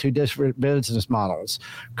you have two different business models.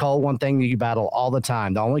 Cole, one thing that you battle all the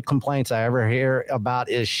time. The only complaints I ever hear about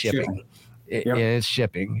is shipping. Sure. It's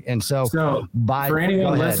shipping. And so for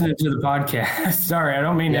anyone listening to the podcast, sorry, I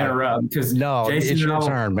don't mean to interrupt because Jason, it's your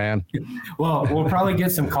turn, man. Well, we'll probably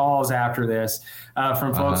get some calls after this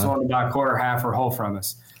from folks who want to buy quarter, half, or whole from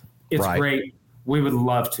us. It's great. We would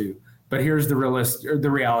love to, but here's the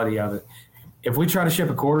reality of it. If we try to ship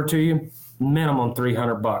a quarter to you, minimum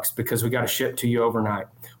 $300 because we got to ship to you overnight.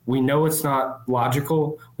 We know it's not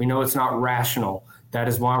logical. We know it's not rational. That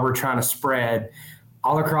is why we're trying to spread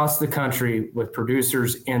all across the country with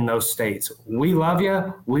producers in those states. We love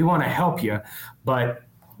you. We want to help you, but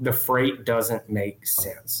the freight doesn't make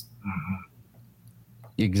sense. Mm-hmm.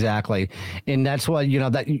 Exactly. And that's what,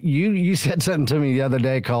 that you said something to me the other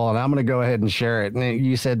day, Cole, and I'm going to go ahead and share it. And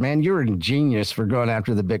you said, man, you're a genius for going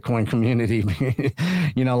after the Bitcoin community.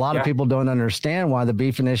 A lot of people don't understand why the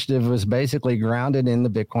Beef Initiative was basically grounded in the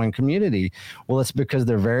Bitcoin community. Well, it's because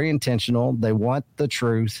they're very intentional. They want the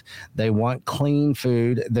truth. They want clean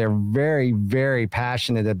food. They're very, very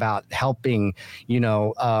passionate about helping,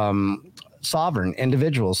 sovereign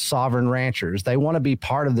individuals, sovereign ranchers. They want to be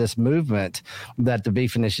part of this movement that the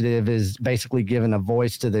Beef Initiative is basically giving a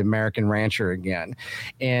voice to the American rancher again.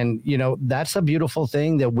 And, that's a beautiful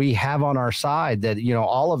thing that we have on our side that,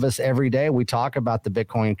 all of us every day, we talk about the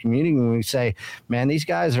Bitcoin community and we say, man, these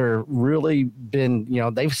guys are really been,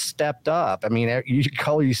 they've stepped up. I mean,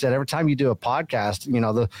 you said every time you do a podcast,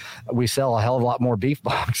 we sell a hell of a lot more beef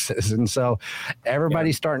boxes. And so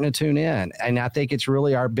everybody's starting to tune in. And I think it's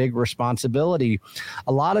really our big responsibility.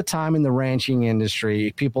 A lot of time in the ranching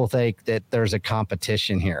industry, people think that there's a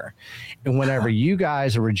competition here. And whenever you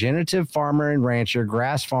guys are regenerative farmer and rancher,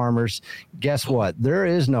 grass farmers, guess what? There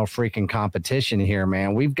is no freaking competition here,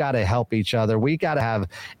 man. We've got to help each other. We got to have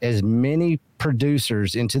as many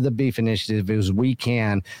producers into the beef initiative as we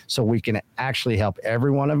can, so we can actually help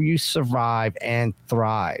every one of you survive and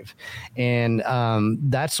thrive. And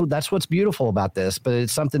that's what's beautiful about this. But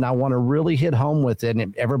it's something I want to really hit home with it,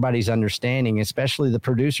 and everybody's understanding, especially the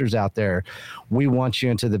producers out there. We want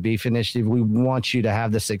you into the beef initiative. We want you to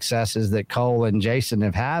have the successes that Cole and Jason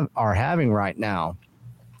are having right now.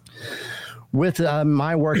 With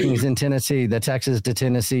my workings in Tennessee, the Texas to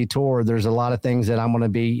Tennessee tour, there's a lot of things that I'm going to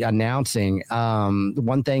be announcing.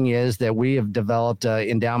 One thing is that we have developed an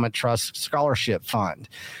endowment trust scholarship fund.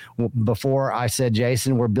 Before I said,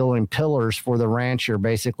 Jason, we're building pillars for the rancher,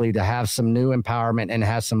 basically to have some new empowerment and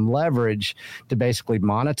have some leverage to basically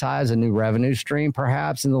monetize a new revenue stream,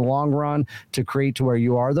 perhaps in the long run, to create to where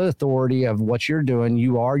you are the authority of what you're doing.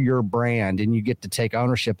 You are your brand, and you get to take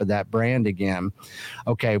ownership of that brand again.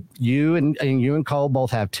 Okay, you and Cole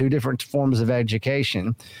both have two different forms of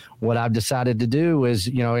education. What I've decided to do is,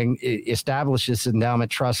 establish this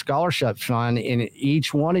endowment trust scholarship fund, and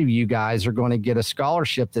each one of you guys are going to get a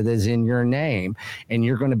scholarship that is in your name, and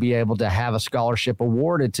you're going to be able to have a scholarship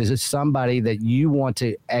awarded to somebody that you want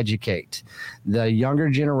to educate. The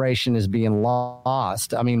younger generation is being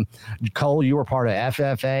lost. I mean, Cole, you were part of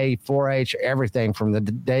FFA, 4-H, everything from the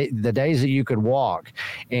days that you could walk,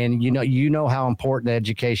 and you know how important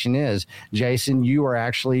education is. Jason, you are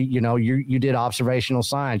actually, you did observational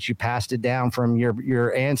science. You passed it down from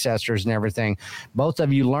your ancestors and everything. Both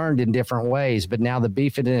of you learned in different ways, but now the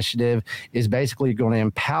Beef Initiative is basically going to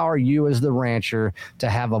empower you as the rancher to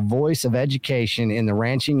have a voice of education in the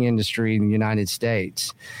ranching industry in the United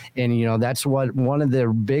States. And, that's what one of the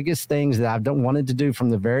biggest things that I've wanted to do from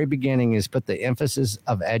the very beginning is put the emphasis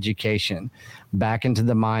of education back into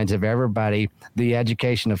the minds of everybody, the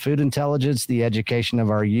education of food intelligence, the education of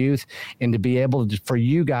our youth, and to be able for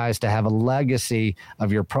you guys to have a legacy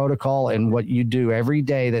of your protocol and what you do every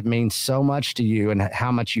day that means so much to you and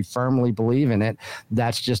how much you firmly believe in it.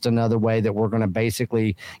 That's just another way that we're going to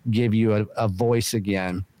basically give you a voice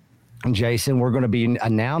again. Jason, we're going to be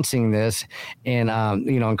announcing this in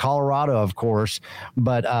Colorado, of course.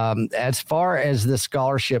 But as far as the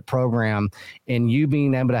scholarship program and you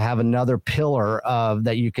being able to have another pillar of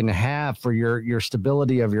that you can have for your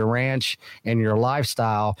stability of your ranch and your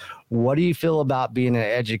lifestyle, what do you feel about being an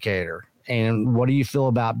educator? And what do you feel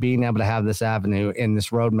about being able to have this avenue and this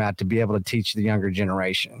roadmap to be able to teach the younger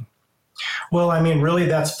generation? Well, I mean, really,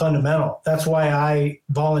 that's fundamental. That's why I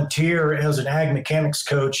volunteer as an ag mechanics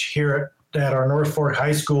coach here at our North Fork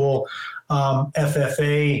High School,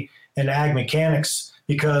 FFA and ag mechanics,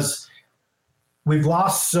 because we've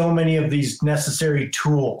lost so many of these necessary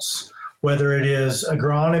tools, whether it is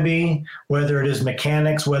agronomy, whether it is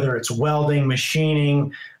mechanics, whether it's welding,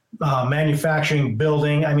 machining, manufacturing,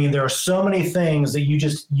 building. I mean, there are so many things that you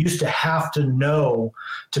just used to have to know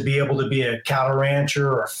to be able to be a cattle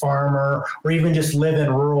rancher or a farmer or even just live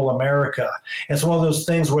in rural America. It's one of those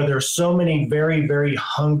things where there's so many very, very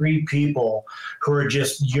hungry people who are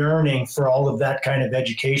just yearning for all of that kind of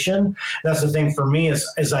education. That's the thing for me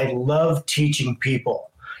is I love teaching people.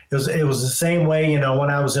 It was the same way, when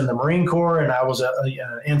I was in the Marine Corps and I was a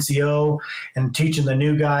NCO and teaching the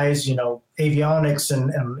new guys, avionics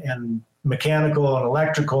and mechanical and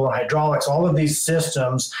electrical and hydraulics, all of these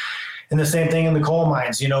systems. And the same thing in the coal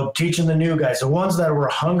mines, teaching the new guys, the ones that were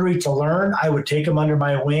hungry to learn, I would take them under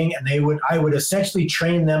my wing and I would essentially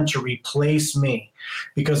train them to replace me,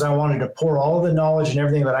 because I wanted to pour all of the knowledge and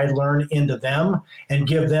everything that I'd learned into them and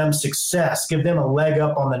give them success, give them a leg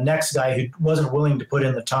up on the next guy who wasn't willing to put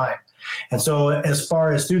in the time. And so as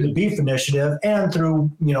far as through the Beef Initiative and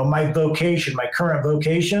through, my vocation, my current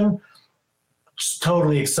vocation,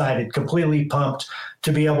 totally excited, completely pumped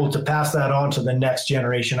to be able to pass that on to the next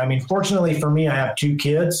generation. I mean, fortunately for me, I have 2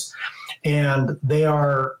 kids and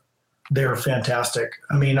they're fantastic.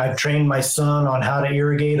 I mean, I've trained my son on how to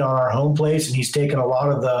irrigate on our home place, and he's taken a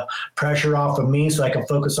lot of the pressure off of me so I can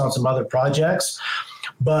focus on some other projects.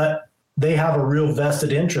 But they have a real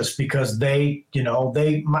vested interest because my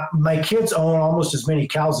kids own almost as many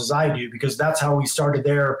cows as I do, because that's how we started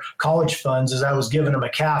their college funds, is I was giving them a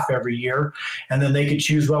calf every year, and then they could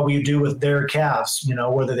choose what we do with their calves,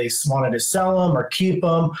 whether they wanted to sell them or keep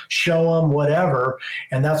them, show them, whatever.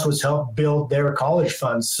 And that's what's helped build their college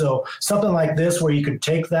funds. So something like this, where you can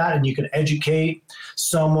take that and you can educate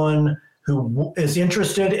someone who is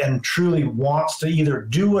interested and truly wants to either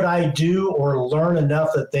do what I do or learn enough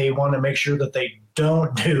that they want to make sure that they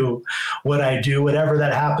don't do what I do, whatever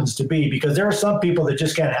that happens to be, because there are some people that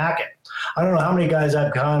just can't hack it. I don't know how many guys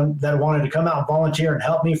I've gone that wanted to come out and volunteer and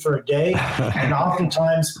help me for a day, and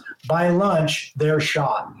oftentimes by lunch they're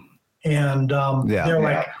shot. And they're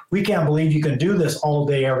like, we can't believe you can do this all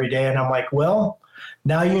day, every day. And I'm like, well,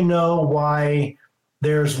 now you know why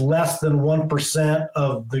there's less than 1%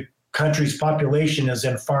 of the country's population is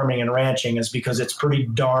in farming and ranching, is because it's pretty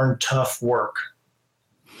darn tough work.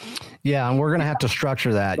 Yeah, and we're going to have to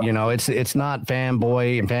structure that. You know, it's not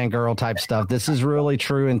fanboy and fangirl type stuff. This is really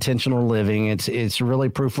true intentional living. It's really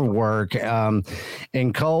proof of work.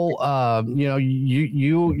 And Cole, you know,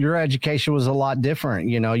 your education was a lot different.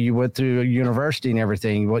 You know, you went through university and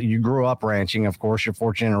everything. Well, you grew up ranching, of course. You're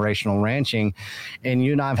fourth generational ranching, and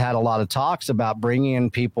you and I've had a lot of talks about bringing in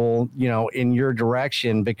people, you know, in your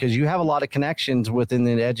direction, because you have a lot of connections within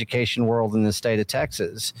the education world in the state of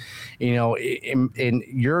Texas. You know, in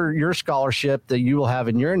your scholarship that you will have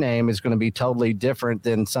in your name is going to be totally different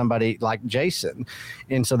than somebody like Jason.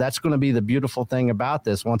 And so that's going to be the beautiful thing about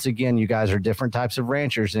this. Once again, you guys are different types of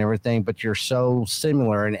ranchers and everything, but you're so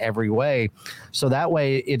similar in every way. So that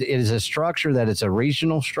way it is a structure that it's a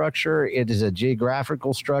regional structure. It is a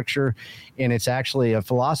geographical structure, and it's actually a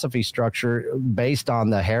philosophy structure based on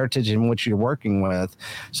the heritage in which you're working with.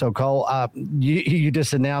 So Cole, you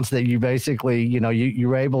just announced that you basically, you know, you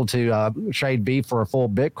were able to trade beef for a full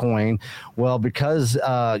Bitcoin. Well, because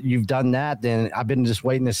you've done that, then I've been just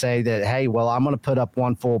waiting to say that, hey, well, I'm going to put up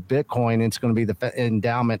one full Bitcoin. And it's going to be the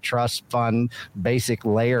endowment trust fund basic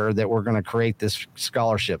layer that we're going to create this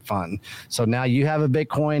scholarship fund. So now you have a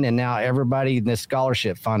Bitcoin, and now everybody in this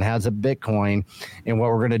scholarship fund has a Bitcoin. And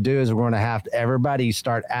what we're going to do is we're going to have everybody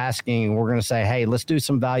start asking. We're going to say, hey, let's do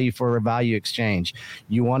some value for a value exchange.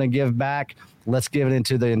 You want to give back? Let's give it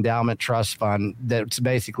into the endowment trust fund that's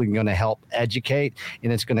basically going to help educate,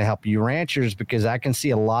 and it's going to help you ranchers, because I can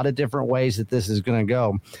see a lot of different ways that this is going to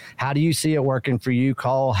go. How do you see it working for you,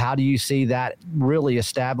 Cole? How do you see that really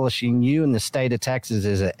establishing you in the state of Texas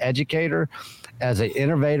as an educator, as an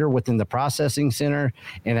innovator within the processing center,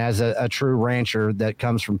 and as a true rancher that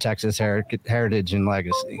comes from Texas heritage and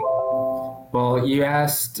legacy? Well, you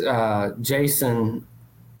asked Jason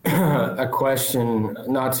a question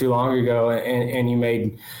not too long ago, and you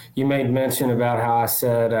made mention about how I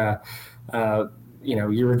said, you know,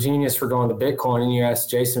 you're a genius for going to Bitcoin, and you asked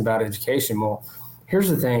Jason about education. Well, here's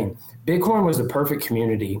the thing. Bitcoin was the perfect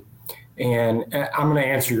community, and I'm going to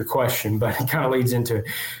answer your question, but it kind of leads into it.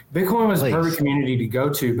 Bitcoin was the perfect community to go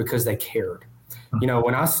to because they cared. You know,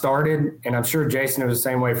 when I started, and I'm sure Jason, it was the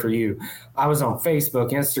same way for you, I was on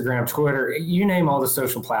Facebook, Instagram, Twitter, you name all the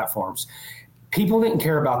social platforms. People didn't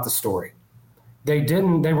care about the story. They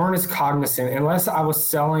weren't as cognizant, unless I was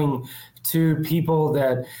selling to people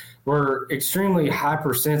that were extremely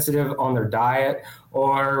hypersensitive on their diet,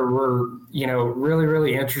 or were, you know, really,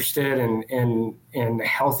 really interested in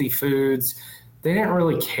healthy foods. They didn't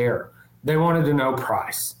really care. They wanted to know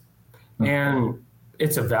price. And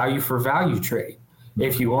it's a value for value trade.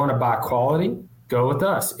 If you want to buy quality, go with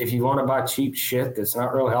us. If you want to buy cheap shit that's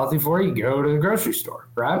not real healthy for you, go to the grocery store,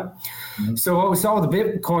 right? Mm-hmm. So what we saw with the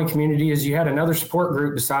Bitcoin community is you had another support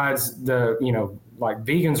group besides the, you know, like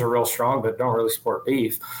vegans are real strong, but don't really support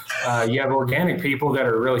beef. You have organic people that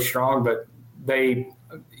are really strong, but they,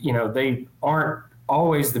 you know, they aren't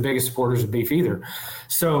always the biggest supporters of beef either.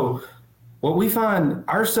 So what we find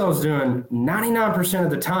ourselves doing 99%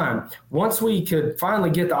 of the time, once we could finally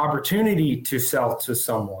get the opportunity to sell to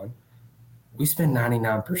someone, we spend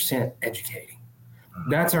 99% educating.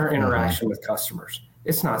 That's our interaction with customers.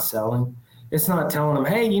 It's not selling. It's not telling them,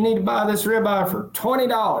 hey, you need to buy this ribeye for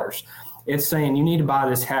 $20. It's saying you need to buy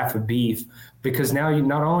this half of beef, because now you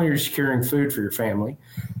not only are you securing food for your family,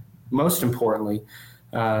 most importantly,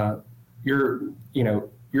 you're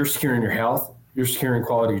securing your health. You're securing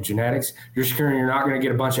quality of genetics. You're securing you're not going to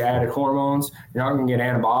get a bunch of added hormones. You're not going to get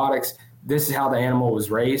antibiotics. This is how the animal was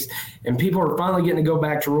raised. And people are finally getting to go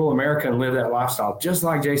back to rural America and live that lifestyle, just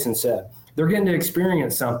like Jason said. They're getting to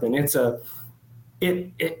experience something.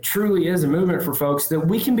 It truly is a movement for folks that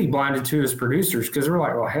we can be blinded to as producers, because we're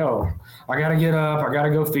like, well, hell, I got to get up. I got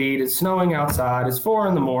to go feed. It's snowing outside. It's 4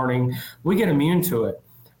 a.m. We get immune to it.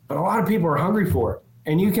 But a lot of people are hungry for it.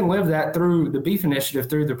 And you can live that through the Beef Initiative,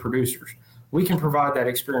 through the producers. We can provide that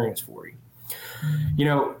experience for you. You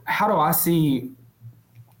know, how do I see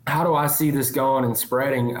this going and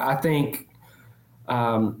spreading? I think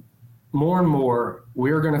more and more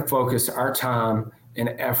we're going to focus our time and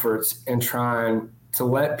efforts in trying to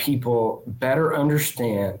let people better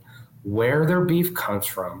understand where their beef comes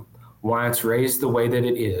from, why it's raised the way that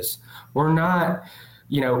it is. We're not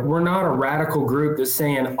a radical group that's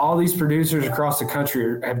saying all these producers across the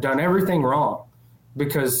country have done everything wrong,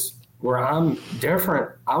 because where I'm different,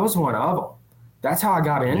 I was one of them. That's how I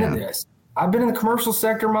got into this. I've been in the commercial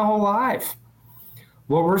sector my whole life.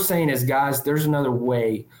 What we're saying is, guys, there's another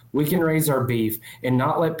way we can raise our beef and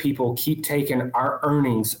not let people keep taking our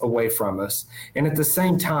earnings away from us. And at the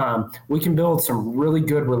same time, we can build some really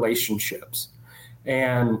good relationships.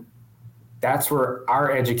 And that's where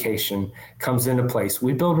our education comes into place.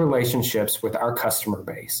 We build relationships with our customer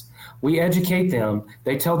base. We educate them.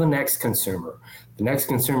 They tell the next consumer. The next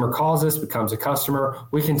consumer calls us, becomes a customer.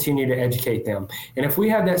 We continue to educate them. And if we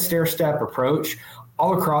have that stair-step approach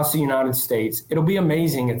all across the United States, it'll be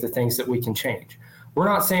amazing at the things that we can change. We're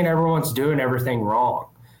not saying everyone's doing everything wrong,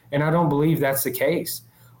 and I don't believe that's the case.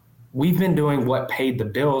 We've been doing what paid the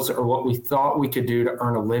bills or what we thought we could do to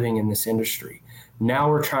earn a living in this industry. Now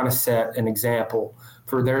we're trying to set an example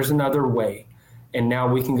for there's another way, and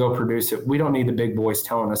now we can go produce it. We don't need the big boys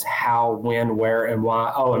telling us how, when, where, and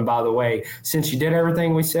why. Oh, and by the way, since you did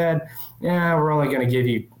everything we said, we're only going to give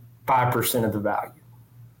you 5% of the value.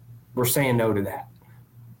 We're saying no to that.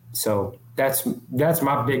 So that's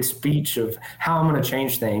my big speech of how I'm going to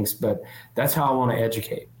change things, but that's how I want to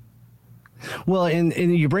educate. Well, and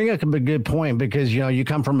you bring up a good point because, you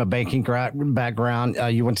come from a banking background.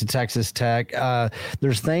 You went to Texas Tech.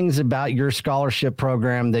 There's things about your scholarship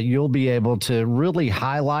program that you'll be able to really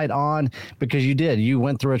highlight on because you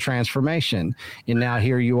went through a transformation and now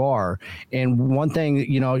here you are. And one thing,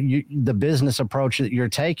 the business approach that you're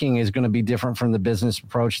taking is going to be different from the business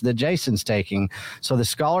approach that Jason's taking. So the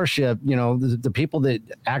scholarship, the people that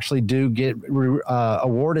actually do get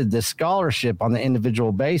awarded this scholarship on the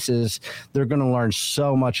individual basis, they're going to learn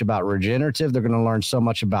so much about regenerative. They're going to learn so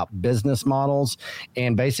much about business models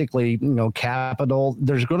and basically, capital.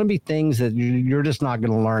 There's going to be things that you're just not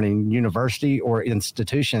going to learn in university or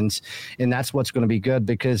institutions. And that's what's going to be good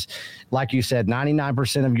because, like you said,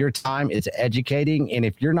 99% of your time is educating. And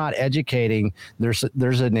if you're not educating,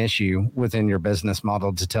 there's an issue within your business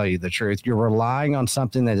model, to tell you the truth. You're relying on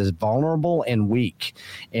something that is vulnerable and weak.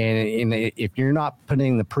 And if you're not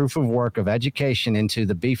putting the proof of work of education into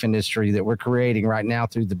the beef industry that we're creating right now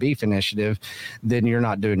through the Beef Initiative, then you're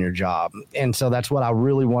not doing your job. And so that's what I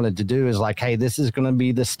really wanted to do is like, hey, this is going to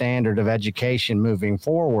be the standard of education moving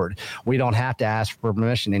forward. We don't have to ask for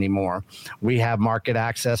permission anymore. We have market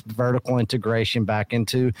access, vertical integration back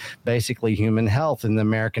into basically human health, and the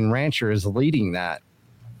American Rancher is leading that.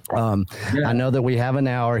 I know that we have an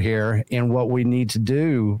hour here, and what we need to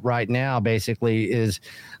do right now basically is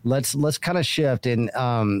let's kind of shift and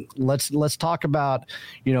let's talk about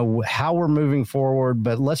how we're moving forward,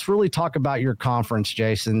 but let's really talk about your conference,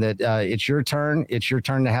 Jason. That it's your turn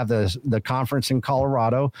to have the conference in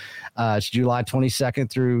Colorado. It's July 22nd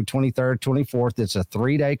through 23rd, 24th. It's a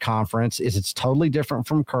 3-day conference. It's totally different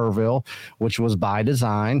from Kerrville, which was by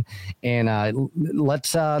design. And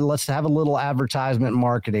let's have a little advertisement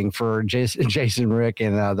marketing for Jason Rick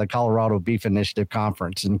and the Colorado Beef Initiative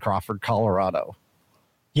Conference in Crawford, Colorado.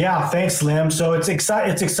 Yeah, thanks, Slim. So it's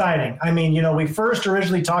exciting. I mean, we first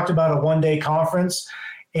originally talked about a 1-day conference,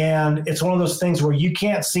 and it's one of those things where you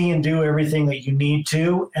can't see and do everything that you need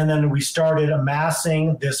to. And then we started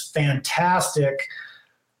amassing this fantastic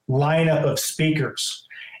lineup of speakers.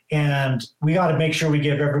 And we got to make sure we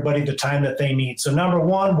give everybody the time that they need. So number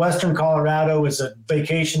one, Western Colorado is a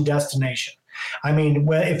vacation destination. I mean,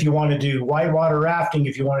 if you want to do whitewater rafting,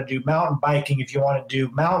 if you want to do mountain biking, if you want to do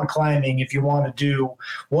mountain climbing, if you want to do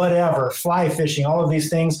whatever, fly fishing, all of these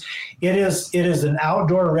things, it is an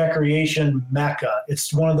outdoor recreation mecca.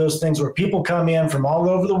 It's one of those things where people come in from all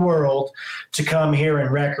over the world to come here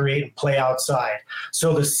and recreate and play outside.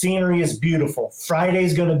 So the scenery is beautiful.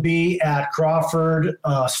 Friday's going to be at Crawford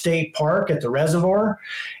State Park at the reservoir,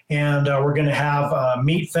 and we're going to have a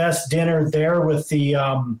Meat Fest dinner there with the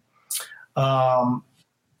I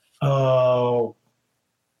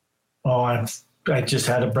just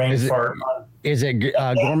had a brain fart. Is it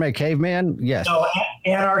Gourmet Caveman? Yes. No,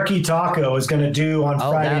 Anarchy Taco is going to do on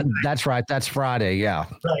Friday. That's right. That's Friday. Yeah.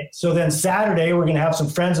 Right. So then Saturday, we're going to have some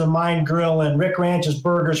friends of mine grilling Rick Ranch's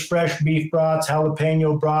burgers, fresh beef brats,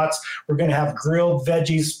 jalapeno brats. We're going to have grilled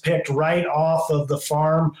veggies picked right off of the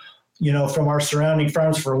farm, from our surrounding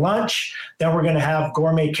farms for lunch. Then we're going to have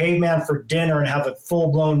Gourmet Caveman for dinner and have a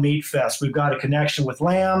full-blown meat fest. We've got a connection with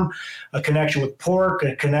lamb, a connection with pork,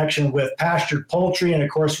 a connection with pastured poultry, and, of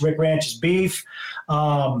course, Rick Ranch's beef.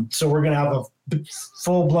 So we're going to have a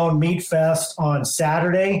full-blown meat fest on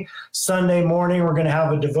Saturday. Sunday morning, we're going to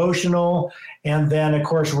have a devotional. And then, of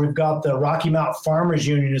course, we've got the Rocky Mountain Farmers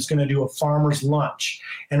Union is going to do a farmer's lunch.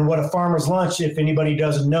 And what a farmer's lunch, if anybody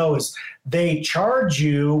doesn't know, is they charge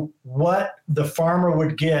you what the farmer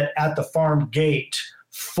would get at the farm gate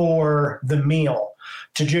for the meal.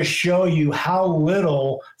 to just show you how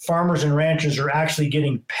little farmers and ranchers are actually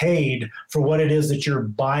getting paid for what it is that you're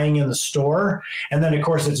buying in the store. And then, of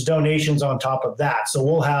course, it's donations on top of that. So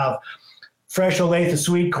we'll have fresh Olathe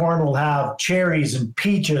sweet corn, we'll have cherries and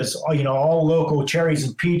peaches, all local cherries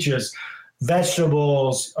and peaches,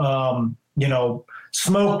 vegetables,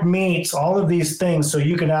 smoked meats, all of these things. So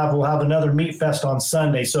we'll have another meat fest on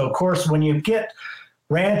Sunday. So of course, when you get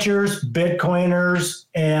ranchers, Bitcoiners,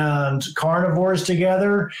 and carnivores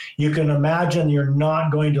together, you can imagine you're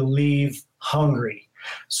not going to leave hungry.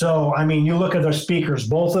 So, you look at their speakers,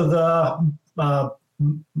 both of the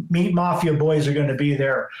Meat Mafia boys are going to be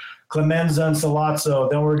there. Clemenza and Salazzo.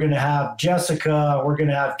 Then we're going to have Jessica. We're going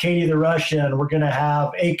to have Katie the Russian. We're going to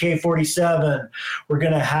have AK-47. We're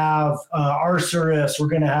going to have Arcturus. We're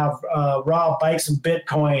going to have Rob Bikes and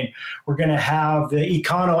Bitcoin. We're going to have the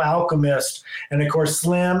Econo Alchemist, and of course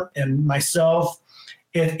Slim and myself.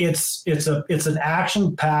 It's an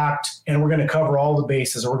action-packed, and we're going to cover all the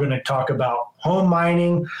bases. We're going to talk about home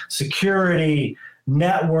mining, security,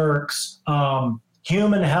 networks,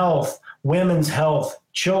 human health, women's health,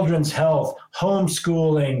 children's health,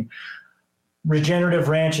 homeschooling, regenerative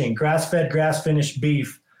ranching, grass-fed, grass-finished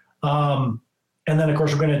beef. And then, of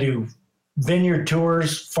course, we're going to do vineyard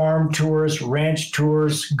tours, farm tours, ranch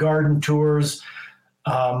tours, garden tours.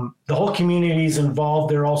 The whole community is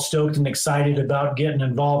involved. They're all stoked and excited about getting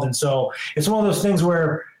involved. And so it's one of those things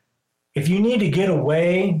where if you need to get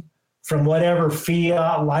away from whatever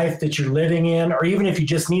fiat life that you're living in, or even if you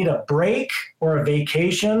just need a break or a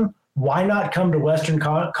vacation, why not come to Western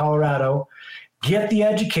Colorado, get the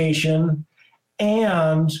education,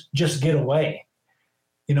 and just get away?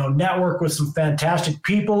 Network with some fantastic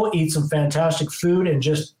people, eat some fantastic food, and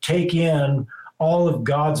just take in all of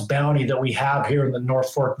God's bounty that we have here in the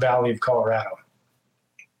North Fork Valley of Colorado.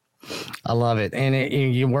 I love it. And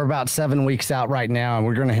we're about 7 weeks out right now, and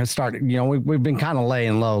we're going to start, we've been kind of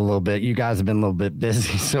laying low a little bit. You guys have been a little bit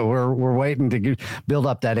busy, so we're waiting to build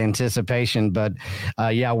up that anticipation. But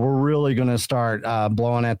we're really going to start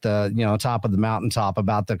blowing at the, top of the mountaintop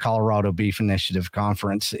about the Colorado Beef Initiative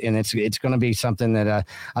Conference. And it's going to be something that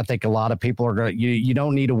I think a lot of people are going to, you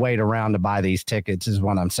don't need to wait around to buy these tickets is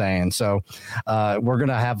what I'm saying. So we're going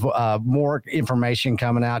to have more information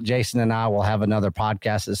coming out. Jason and I will have another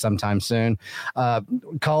podcast at sometime soon.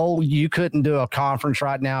 Cole, you couldn't do a conference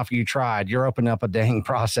right now if you tried. You're opening up a dang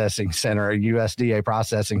processing center, a USDA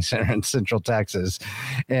processing center in Central Texas.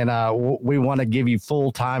 And we want to give you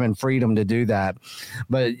full time and freedom to do that.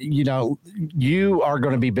 But, you are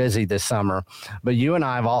going to be busy this summer. But you and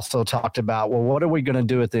I have also talked about, well, what are we going to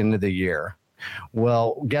do at the end of the year?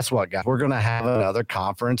 Well, guess what, guys? We're going to have another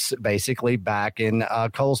conference basically back in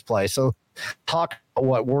Cole's place. So talk about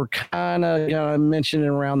what we're kind of mentioning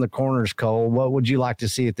around the corners, Cole. What would you like to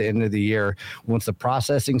see at the end of the year? Once the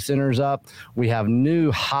processing center's up, we have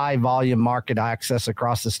new high volume market access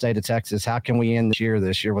across the state of Texas. How can we end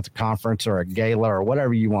this year with a conference or a gala or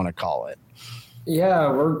whatever you want to call it? Yeah,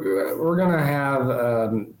 we're going to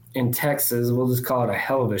have in Texas, we'll just call it a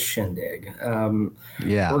hell of a shindig. We're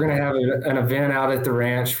going to have an event out at the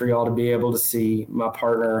ranch for y'all to be able to see. My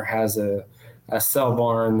partner has a cell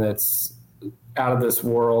barn that's out of this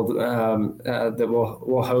world that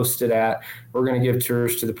we'll host it at. We're going to give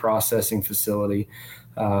tours to the processing facility.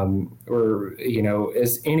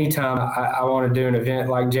 As anytime I want to do an event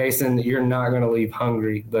like Jason, you're not going to leave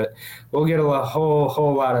hungry, but we'll get a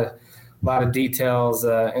whole lot of details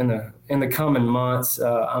in the coming months.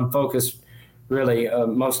 I'm focused really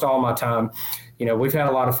most all my time. We've had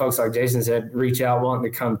a lot of folks, like Jason said, reach out wanting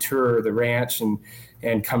to come tour the ranch and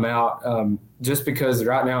come out. Just because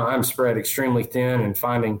right now I'm spread extremely thin, and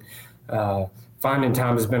finding time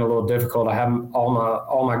has been a little difficult. I have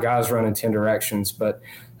all my guys running 10 directions, but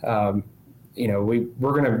we're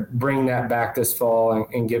going to bring that back this fall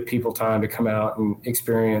and give people time to come out and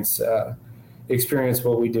experience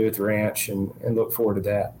what we do at the ranch, and look forward to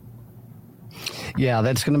that. Yeah,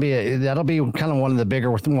 that'll be kind of one of the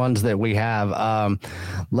bigger ones that we have.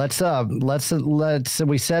 We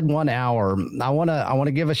said 1 hour. I want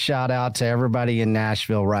to give a shout out to everybody in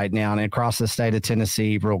Nashville right now and across the state of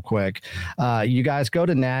Tennessee real quick. You guys go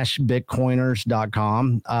to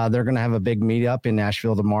NashBitcoiners.com. They're going to have a big meetup in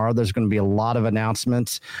Nashville tomorrow. There's going to be a lot of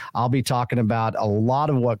announcements. I'll be talking about a lot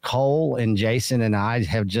of what Cole and Jason and I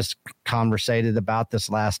have just conversated about this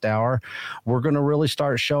last hour. We're going to really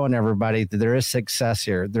start showing everybody that there is success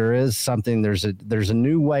here. There is something. There's a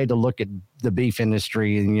new way to look at the beef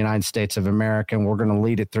industry in the United States of America, and we're going to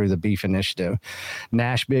lead it through the Beef Initiative.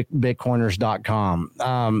 NashBitcoiners.com.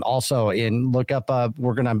 Also, look up. I'm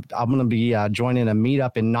going to be joining a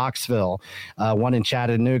meetup in Knoxville, one in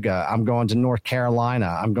Chattanooga. I'm going to North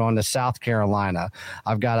Carolina. I'm going to South Carolina.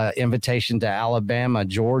 I've got an invitation to Alabama,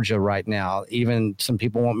 Georgia right now. Even some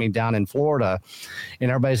people want me down in Florida,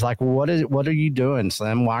 and everybody's like, well, what are you doing,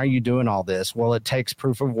 Slim? Why are you doing all this? Well, it takes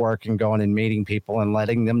proof of work and going and meeting people and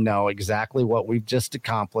letting them know exactly what we've just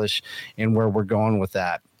accomplished and where we're going with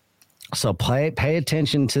that. So pay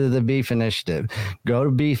attention to the Beef Initiative. Go to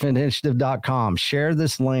beefinitiative.com. Share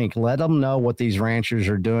this link. Let them know what these ranchers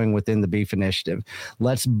are doing within the Beef Initiative.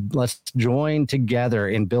 Let's join together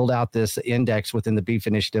and build out this index within the Beef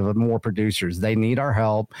Initiative of more producers. They need our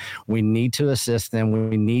help. We need to assist them.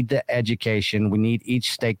 We need the education. We need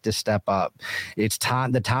each stake to step up. It's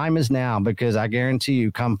time. The time is now, because I guarantee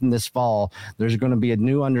you, come this fall, there's going to be a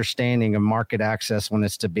new understanding of market access when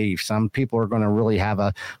it's to beef. Some people are going to really have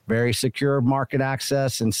a very secure market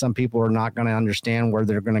access, and some people are not going to understand where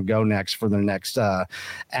they're going to go next for their next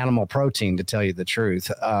animal protein, to tell you the truth.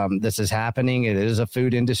 This is happening. It is a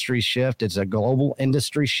food industry shift. It's a global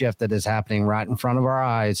industry shift that is happening right in front of our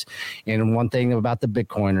eyes. And one thing about the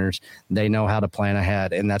Bitcoiners, they know how to plan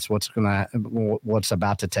ahead, and that's what's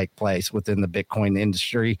about to take place within the Bitcoin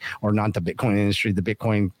industry, or not the Bitcoin industry, the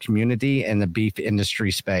Bitcoin community and the beef industry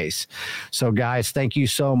space. So guys, thank you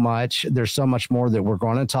so much. There's so much more that we're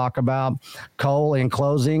going to talk about. Cole, in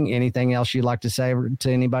closing, anything else you'd like to say to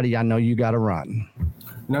anybody? I know you got to run.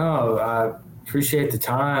 No, I appreciate the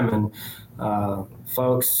time, and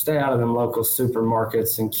folks, stay out of them local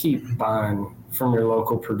supermarkets and keep buying from your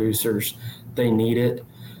local producers. They need it.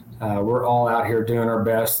 We're all out here doing our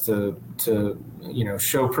best to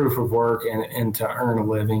show proof of work and to earn a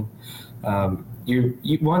living. One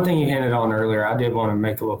thing you hinted on earlier, I did want to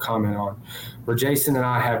make a little comment on, where Jason and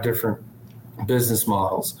I have different business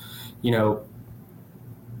models.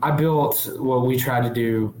 I built what we try to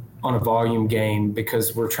do on a volume game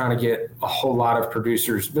because we're trying to get a whole lot of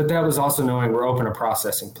producers, but that was also knowing we're open a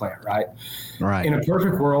processing plant, right? Right. In a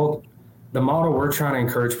perfect world, the model we're trying to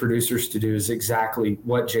encourage producers to do is exactly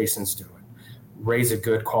what Jason's doing. Raise a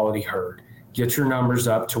good quality herd. Get your numbers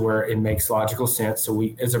up to where it makes logical sense, so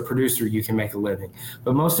as a producer, you can make a living.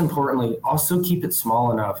 But most importantly, also keep it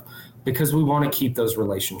small enough, because we want to keep those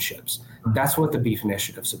relationships. That's what the Beef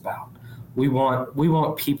Initiative's about. We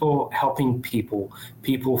want people helping people,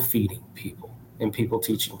 people feeding people, and people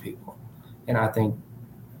teaching people. And I think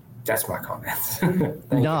that's my comments.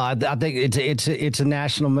 I think it's a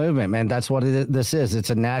national movement, man. That's what this is. It's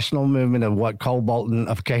a national movement of what Cole Bolton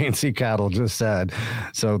of KNC Cattle just said.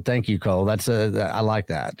 So thank you, Cole. I like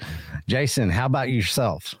that. Jason, how about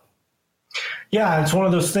yourself? Yeah, it's one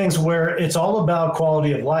of those things where it's all about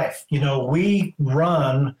quality of life. We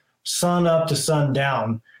run sun up to sun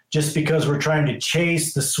down just because we're trying to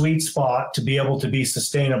chase the sweet spot to be able to be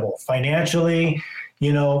sustainable, financially,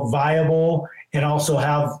 viable, and also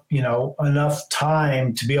have, enough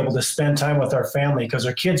time to be able to spend time with our family, because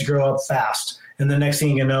our kids grow up fast. And the next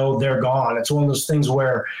thing you know, they're gone. It's one of those things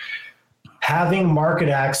where having market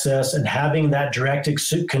access and having that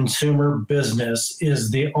direct-to-consumer business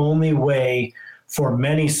is the only way for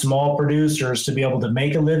many small producers to be able to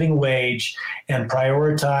make a living wage and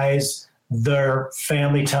prioritize their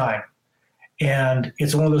family time. And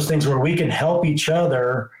it's one of those things where we can help each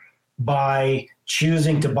other by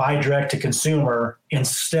choosing to buy direct-to-consumer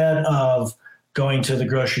instead of going to the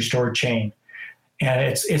grocery store chain. And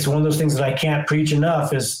it's one of those things that I can't preach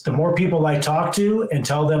enough, is the more people I talk to and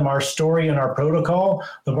tell them our story and our protocol,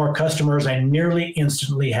 the more customers I nearly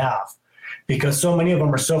instantly have. Because so many of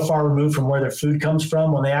them are so far removed from where their food comes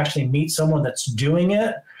from, when they actually meet someone that's doing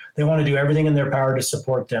it, they want to do everything in their power to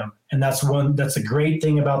support them. And that's a great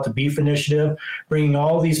thing about the Beef Initiative, bringing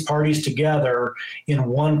all these parties together in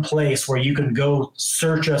one place where you can go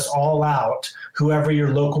search us all out, whoever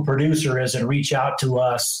your local producer is, and reach out to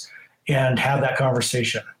us and have that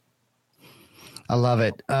conversation. I love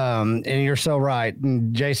it. And you're so right.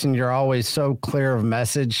 And Jason, you're always so clear of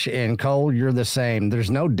message. And Cole, you're the same.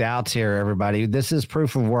 There's no doubts here, everybody. This is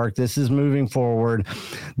proof of work. This is moving forward.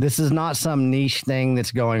 This is not some niche thing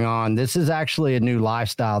that's going on. This is actually a new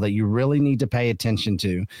lifestyle that you really need to pay attention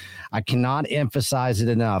to. I cannot emphasize it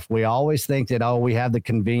enough. We always think that, we have the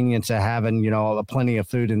convenience of having, plenty of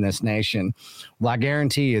food in this nation. Well, I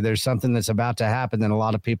guarantee you there's something that's about to happen that a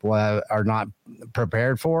lot of people are not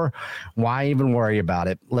prepared for. Why even worry about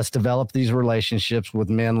it? Let's develop these relationships with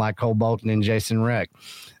men like Cole Bolton and Jason Rick.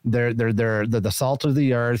 They're the salt of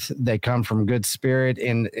the earth. They come from good spirit,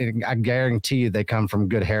 and I guarantee you they come from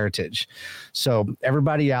good heritage. So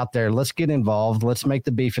everybody out there, let's get involved. Let's make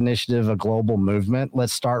the Beef Initiative a global movement.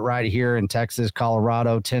 Let's start right here in Texas,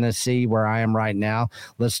 Colorado, Tennessee, where I am right now.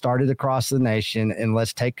 Let's start it across the nation, and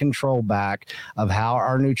let's take control back of how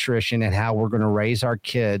our nutrition and how we're going to raise our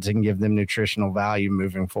kids and give them nutritional value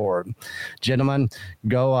moving forward. Gentlemen,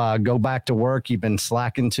 go back to work. You've been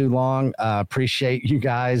slacking too long. Appreciate you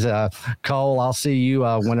guys. Cole, I'll see you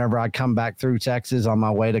whenever I come back through Texas on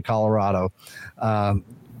my way to Colorado.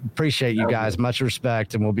 Appreciate you guys. Much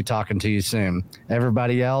respect, and we'll be talking to you soon.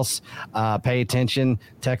 Everybody else, pay attention.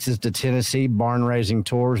 Texas to Tennessee barn raising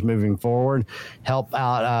tours moving forward. Help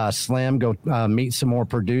out Slim. Go meet some more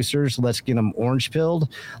producers. Let's get them orange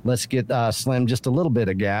pilled. Let's get Slim just a little bit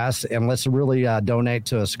of gas, and let's really donate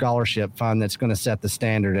to a scholarship fund that's going to set the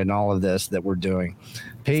standard in all of this that we're doing.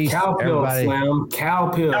 Peace, everybody. Slim.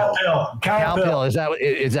 Cowpill.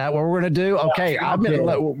 Is that what we're going to do? Okay.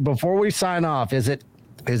 Before we sign off, is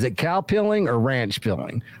it cow pilling or ranch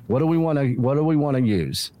pilling? What do we want to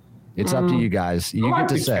use? It's up to you guys. You get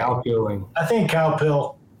to say. Cow pilling. I think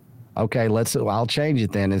cowpill. Okay, I'll change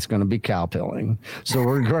it then. It's going to be cow pilling. So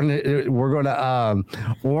we're going to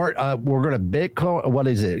Bitcoin. What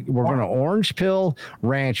is it? We're going to orange pill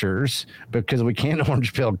ranchers because we can't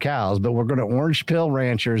orange pill cows, but we're going to orange pill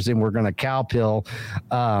ranchers and we're going to cow pill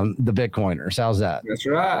the Bitcoiners. How's that? That's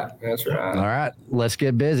right. All right, let's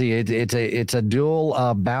get busy. It's a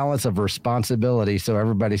dual balance of responsibility. So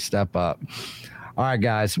everybody step up. All right,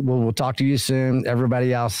 guys, we'll talk to you soon.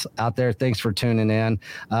 Everybody else out there, thanks for tuning in.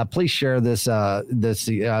 Please share this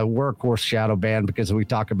Workhorse Shadow Band because we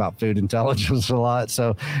talk about food intelligence a lot.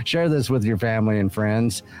 So share this with your family and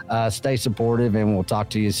friends. Stay supportive, and we'll talk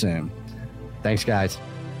to you soon. Thanks, guys.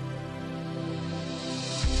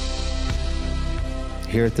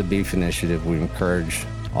 Here at the Beef Initiative, we encourage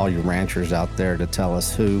all you ranchers out there to tell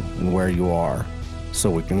us who and where you are so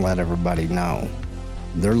we can let everybody know.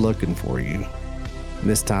 They're looking for you.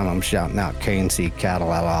 This time I'm shouting out K&C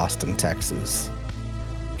Cattle out of Austin, Texas.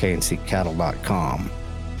 KNCCattle.com.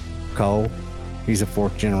 Cole, he's a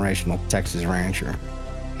fourth generational Texas rancher.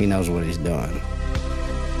 He knows what he's doing.